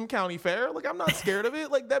 at some county fair. Like, I'm not scared of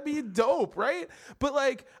it. Like, that'd be dope, right? But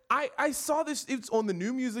like, I saw this, it's on the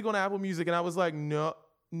new music on Apple Music, and I was like,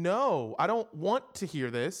 no, I don't want to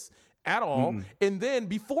hear this at all. And then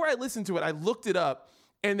before I listened to it, I looked it up.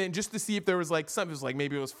 And then just to see if there was like something, it was like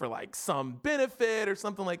maybe it was for like some benefit or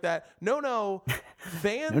something like that. No.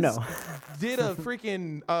 Fans did a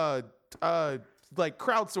freaking like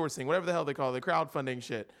crowdsourcing, whatever the hell they call it, the crowdfunding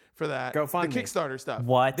shit for that. GoFundMe. The Kickstarter stuff.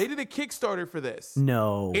 What? They did a Kickstarter for this.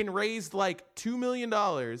 No. And raised like $2 million.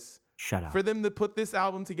 Shut up. For them to put this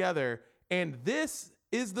album together. And this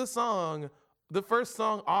is the song, the first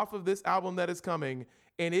song off of this album that is coming.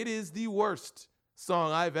 And it is the worst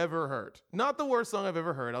song I've ever heard. Not the worst song I've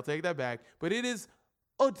ever heard. I'll take that back. But it is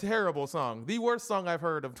a terrible song. The worst song I've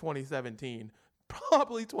heard of 2017.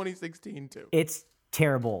 Probably 2016 too. It's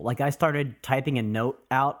terrible. Like, I started typing a note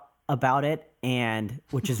out about it, and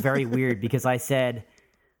which is very weird because I said,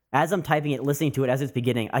 as I'm typing it, listening to it as it's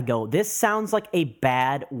beginning, I go, this sounds like a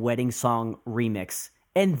bad wedding song remix.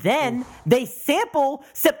 And then they sample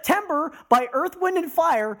September by Earth, Wind, and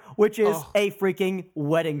Fire, which is a freaking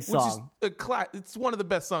wedding song. Which is it's one of the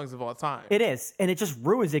best songs of all time. It is. And it just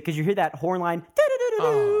ruins it because you hear that horn line,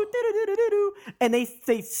 and they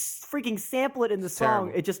freaking sample it in the song.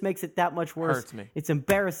 Terrible. It just makes it that much worse. Hurts me. It's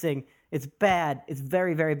embarrassing. It's bad. It's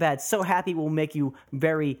very, very bad. So Happy will make you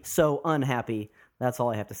so unhappy. That's all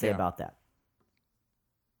I have to say about that.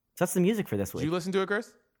 So that's the music for this week. Did you listen to it,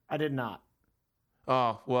 Chris? I did not.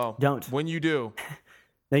 Oh, well. Don't. When you do.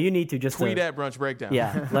 No, you need to just tweet at Brunch Breakdown.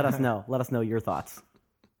 Yeah, let us know. Let us know your thoughts.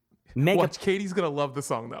 Watch, Katie's going to love the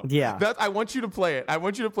song, though. Yeah. I want you to play it.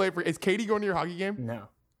 Is Katie going to your hockey game? No.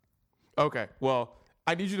 Okay. Well,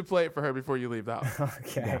 I need you to play it for her before you leave the house.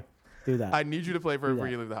 Okay. Yeah, do that. I need you to play for her before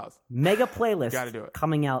you leave the house. Mega playlist Gotta do it.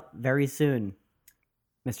 coming out very soon,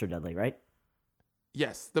 Mr. Dudley, right?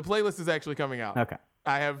 Yes. The playlist is actually coming out. Okay.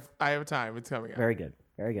 I have time. It's coming out. Very good.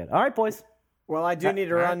 Very good. All right, boys. Well, I do need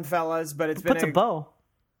to run, fellas, but it's been Puts a bow.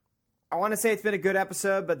 I want to say it's been a good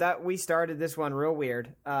episode, but that we started this one real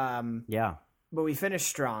weird. Yeah. But we finished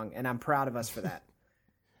strong, and I'm proud of us for that.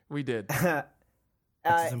 We did.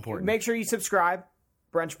 That's important. Make sure you subscribe.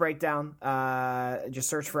 Brunch Breakdown. Just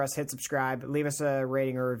search for us, hit subscribe, leave us a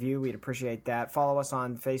rating or review. We'd appreciate that. Follow us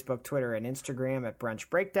on Facebook, Twitter, and Instagram at Brunch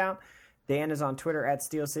Breakdown. Dan is on Twitter at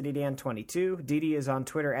SteelCityDan22. Didi is on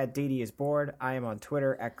Twitter at Didi is bored. I am on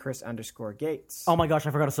Twitter at Chris_Gates. Oh my gosh,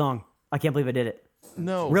 I forgot a song. I can't believe I did it.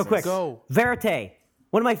 No. Real quick. Go. Verite,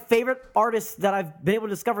 one of my favorite artists that I've been able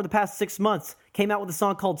to discover the past 6 months, came out with a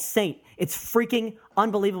song called Saint. It's freaking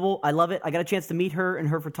unbelievable. I love it. I got a chance to meet her and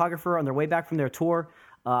her photographer on their way back from their tour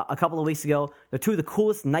a couple of weeks ago. They're two of the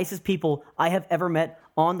coolest, nicest people I have ever met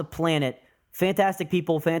on the planet. Fantastic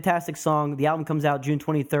people, fantastic song. The album comes out June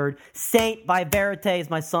 23rd. Saint by Verite is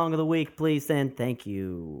my song of the week. Please and thank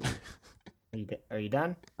you. Are you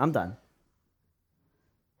done? I'm done.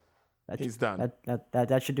 He's done.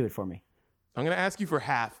 That should do it for me. I'm going to ask you for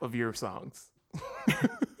half of your songs.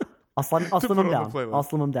 I'll slim them down. I'll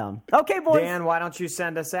slim them down. Okay, boys. Dan, why don't you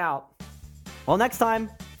send us out? Well, next time,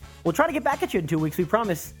 we'll try to get back at you in 2 weeks, we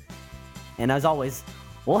promise. And as always,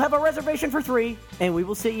 we'll have a reservation for 3, and we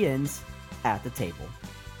will see yins at the table.